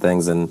jogged some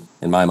things in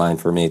my mind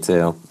for me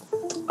too.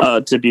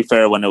 To be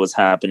fair, when it was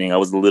happening, I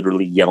was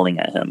literally yelling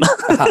at him.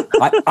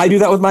 I do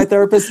that with my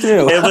therapist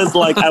too. It was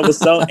I was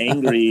so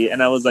angry,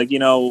 and I was like,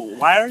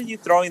 why are you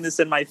throwing this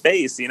in my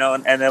face?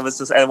 And it was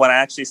just, and when I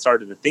actually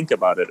started to think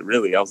about it,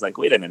 really, I was like,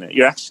 wait a minute,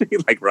 you're actually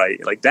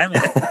right. Damn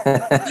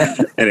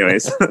it.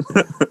 Anyways.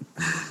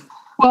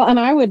 Well,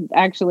 and I would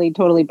actually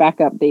totally back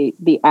up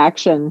the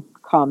action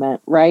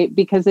comment, right?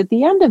 Because at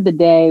the end of the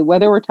day,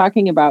 whether we're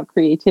talking about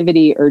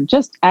creativity or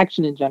just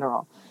action in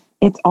general,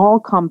 it's all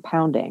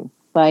compounding.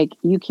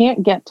 You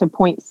can't get to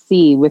point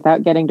C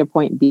without getting to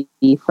point B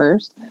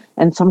first.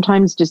 And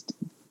sometimes just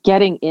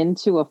getting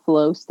into a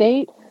flow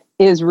state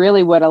is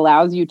really what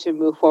allows you to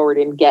move forward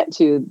and get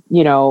to,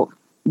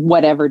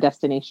 whatever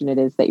destination it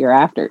is that you're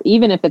after.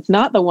 Even if it's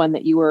not the one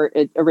that you were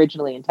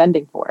originally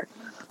intending for,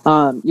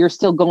 you're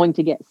still going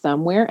to get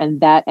somewhere. And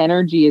that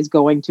energy is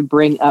going to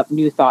bring up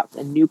new thoughts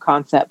and new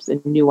concepts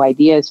and new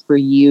ideas for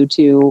you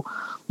to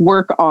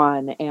work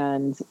on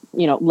and,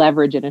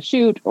 leverage in a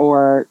shoot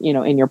or,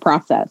 in your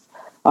process.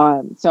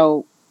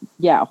 So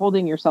yeah,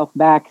 holding yourself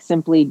back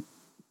simply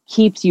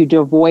keeps you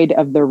devoid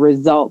of the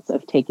results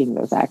of taking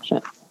those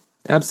actions.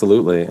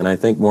 Absolutely. And I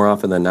think more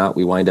often than not,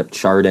 we wind up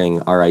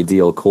charting our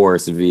ideal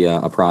course via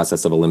a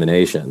process of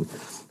elimination.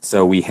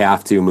 So we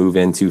have to move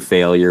into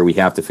failure. We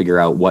have to figure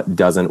out what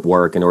doesn't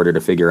work in order to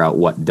figure out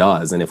what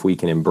does. And if we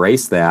can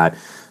embrace that,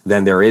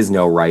 then there is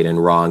no right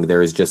and wrong.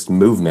 There is just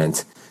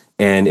movement.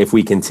 And if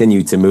we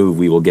continue to move,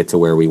 we will get to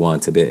where we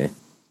want to be.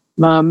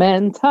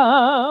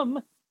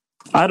 Momentum.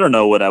 I don't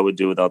know what I would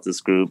do without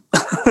this group.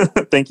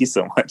 Thank you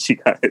so much, you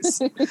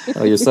guys.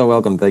 Oh, you're so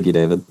welcome. Thank you,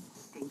 David.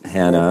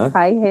 Hannah.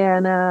 Hi,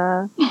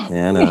 Hannah.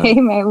 Hey,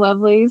 my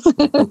lovelies.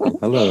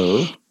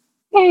 Hello.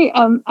 Hey,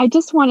 I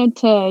just wanted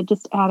to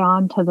add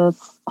on to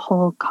this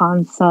whole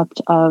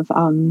concept of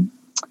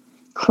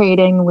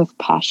creating with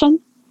passion,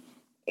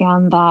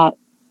 and that,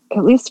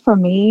 at least for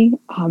me,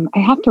 I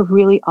have to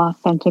really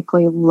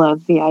authentically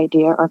love the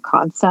idea or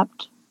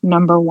concept,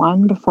 number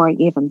one, before I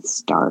even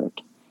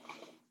start.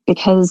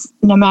 Because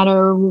no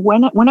matter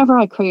whenever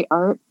I create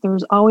art,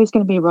 there's always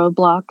going to be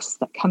roadblocks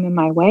that come in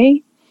my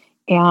way.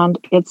 And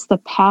it's the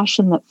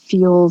passion that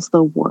fuels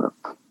the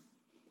work.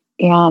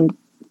 And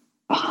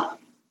no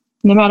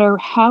matter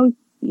how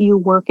you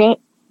work it,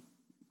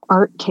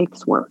 art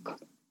takes work.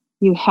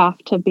 You have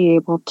to be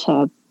able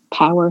to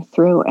power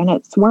through, and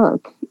it's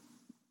work.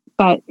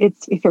 But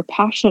if you're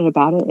passionate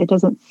about it, it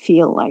doesn't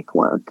feel like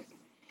work.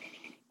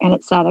 And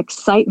it's that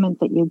excitement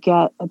that you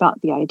get about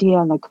the idea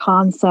and the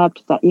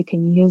concept that you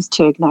can use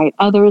to ignite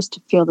others to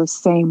feel the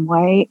same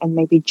way and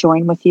maybe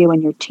join with you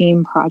in your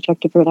team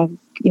project if you're going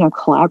to,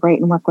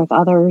 collaborate and work with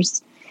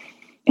others.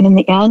 And in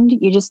the end,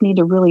 you just need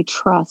to really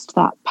trust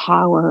that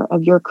power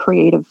of your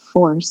creative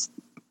force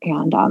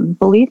and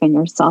believe in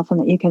yourself, and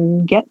that you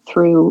can get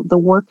through the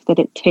work that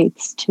it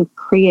takes to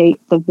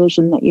create the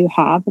vision that you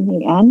have in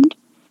the end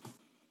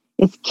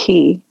is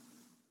key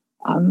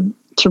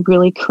to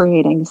really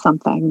creating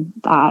something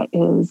that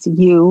is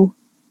you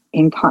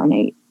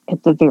incarnate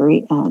at the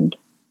very end.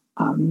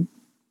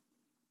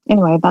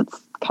 Anyway,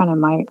 that's kind of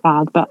my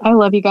ad, but I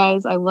love you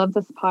guys. I love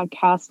this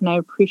podcast, and I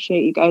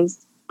appreciate you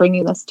guys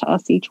bringing this to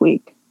us each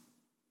week.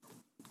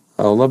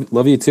 Oh,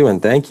 love you too,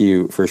 and thank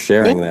you for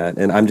sharing that.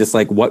 And I'm just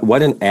like,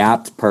 what an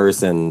apt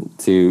person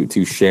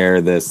to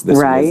share this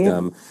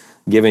wisdom,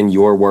 given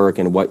your work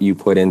and what you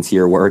put into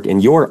your work.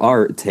 And your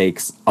art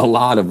takes a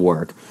lot of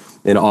work,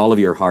 and all of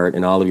your heart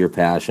and all of your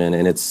passion,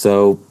 and it's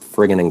so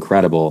friggin'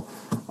 incredible.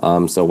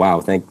 So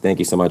wow, thank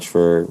you so much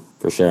for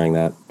sharing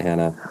that,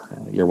 Hannah.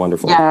 You're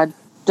wonderful. Yeah,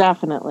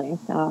 definitely.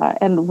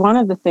 And one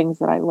of the things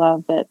that I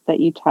love that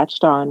you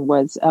touched on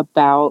was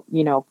about,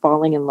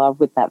 falling in love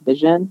with that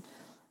vision.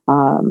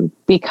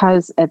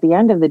 Because at the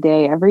end of the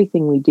day,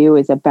 everything we do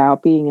is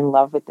about being in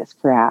love with this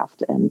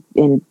craft and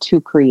to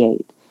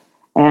create.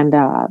 And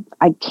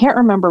I can't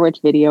remember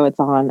which video it's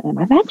on, and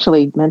I've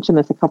actually mentioned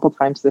this a couple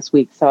times this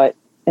week, so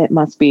it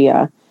must be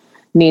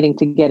needing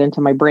to get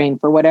into my brain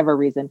for whatever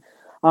reason.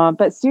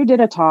 But Sue did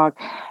a talk,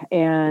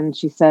 and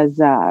she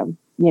says,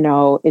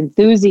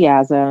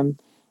 enthusiasm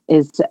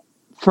is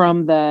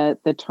from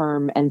the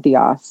term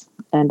entheos,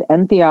 and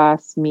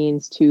entheos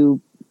means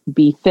to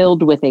be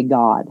filled with a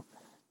god.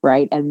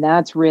 Right. And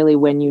that's really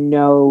when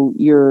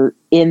you're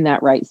in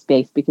that right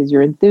space, because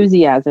your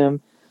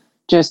enthusiasm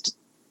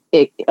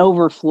it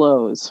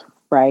overflows.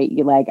 Right.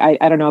 You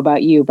I don't know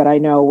about you, but I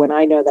know when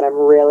I know that I'm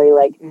really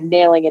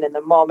nailing it in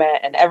the moment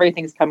and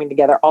everything's coming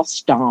together, I'll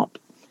stomp.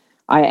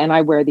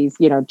 I wear these,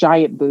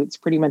 giant boots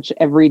pretty much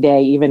every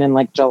day, even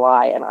in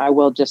July, and I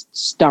will just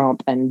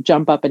stomp and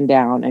jump up and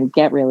down and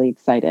get really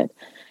excited.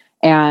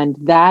 And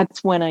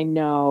that's when I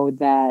know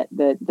that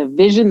the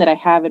vision that I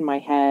have in my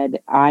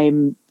head,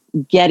 I'm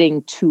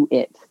getting to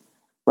it,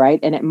 right?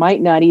 And it might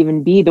not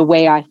even be the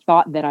way I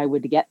thought that I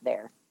would get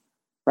there,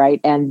 right?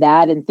 And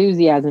that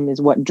enthusiasm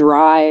is what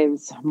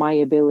drives my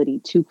ability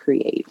to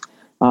create.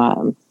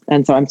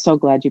 And so I'm so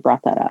glad you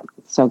brought that up.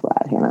 So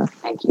glad, Hannah.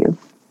 Thank you.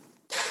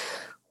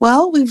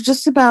 Well, we've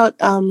just about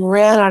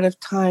ran out of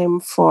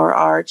time for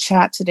our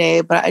chat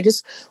today, but I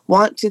just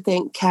want to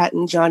thank Kat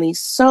and Johnny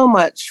so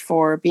much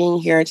for being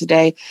here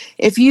today.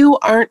 If you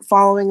aren't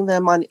following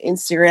them on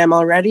Instagram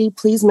already,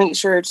 please make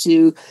sure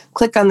to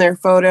click on their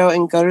photo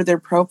and go to their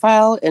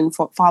profile and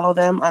follow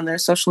them on their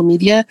social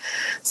media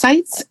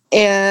sites.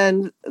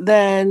 And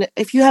then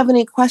if you have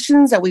any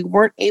questions that we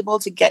weren't able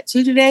to get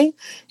to today,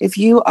 if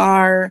you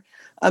are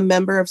a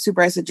member of Sue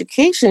Bryce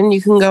Education,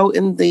 you can go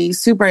in the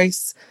Sue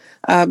Bryce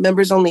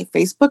members only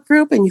Facebook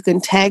group, and you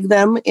can tag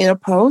them in a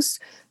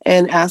post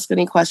and ask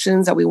any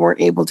questions that we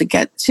weren't able to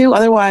get to.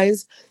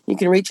 Otherwise, you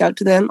can reach out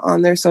to them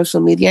on their social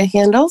media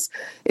handles.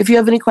 If you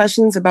have any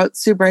questions about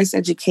Sue Bryce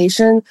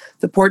Education,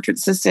 the portrait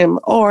system,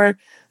 or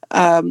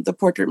the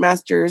Portrait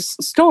Masters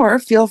store,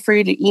 feel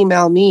free to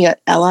email me at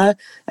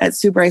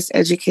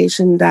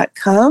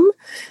ella@SueBryceEducation.com.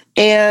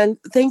 And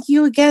thank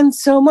you again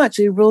so much.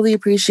 I really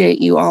appreciate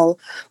you all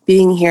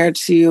being here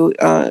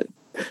to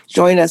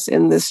join us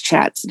in this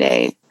chat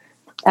today.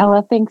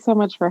 Ella, thanks so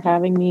much for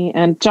having me.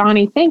 And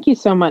Johnny, thank you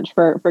so much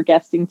for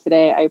guesting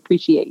today. I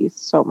appreciate you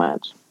so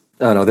much.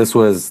 Oh, no, this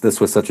was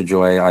such a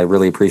joy. I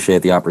really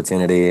appreciate the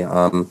opportunity.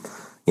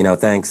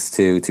 Thanks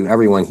to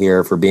everyone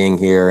here for being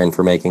here and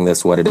for making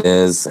this what it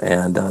is.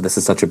 And this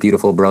is such a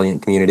beautiful,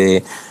 brilliant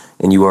community.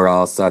 And you are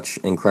all such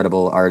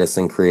incredible artists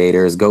and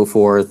creators. Go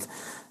forth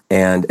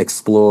and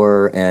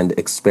explore and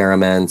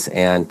experiment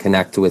and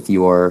connect with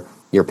your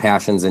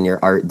passions and your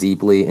art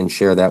deeply and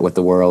share that with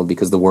the world,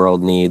 because the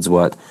world needs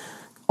what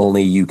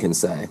only you can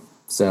say.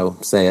 So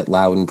say it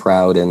loud and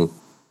proud and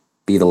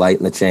be the light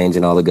and the change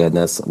and all the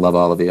goodness. Love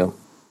all of you.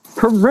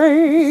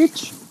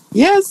 Great.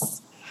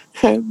 Yes.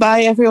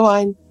 Bye,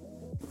 everyone.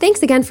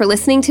 Thanks again for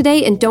listening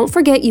today, and don't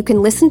forget you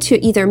can listen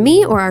to either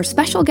me or our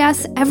special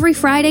guests every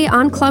Friday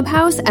on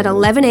Clubhouse at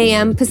 11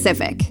 a.m.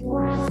 Pacific.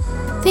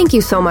 Thank you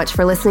so much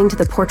for listening to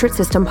the Portrait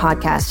System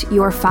podcast.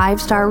 Your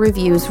 5-star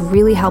reviews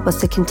really help us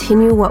to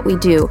continue what we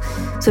do.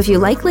 So if you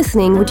like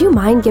listening, would you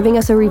mind giving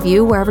us a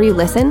review wherever you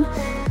listen?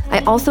 I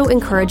also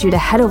encourage you to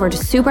head over to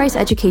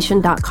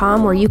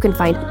SueBryceEducation.com, where you can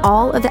find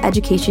all of the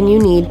education you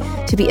need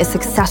to be a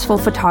successful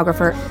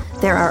photographer.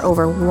 There are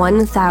over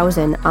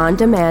 1,000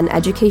 on-demand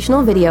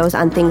educational videos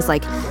on things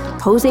like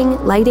posing,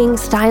 lighting,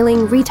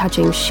 styling,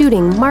 retouching,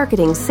 shooting,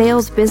 marketing,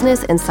 sales,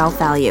 business, and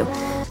self-value.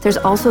 There's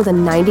also the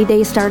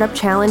 90-day startup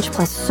challenge,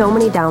 plus so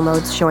many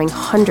downloads showing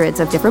hundreds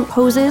of different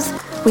poses.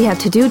 We have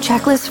to-do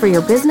checklists for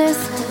your business,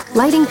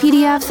 lighting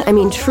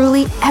PDFs,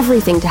 truly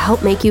everything to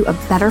help make you a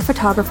better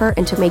photographer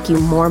and to make you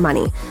more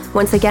money.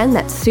 Once again,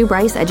 that's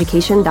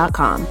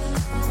SueBryceEducation.com.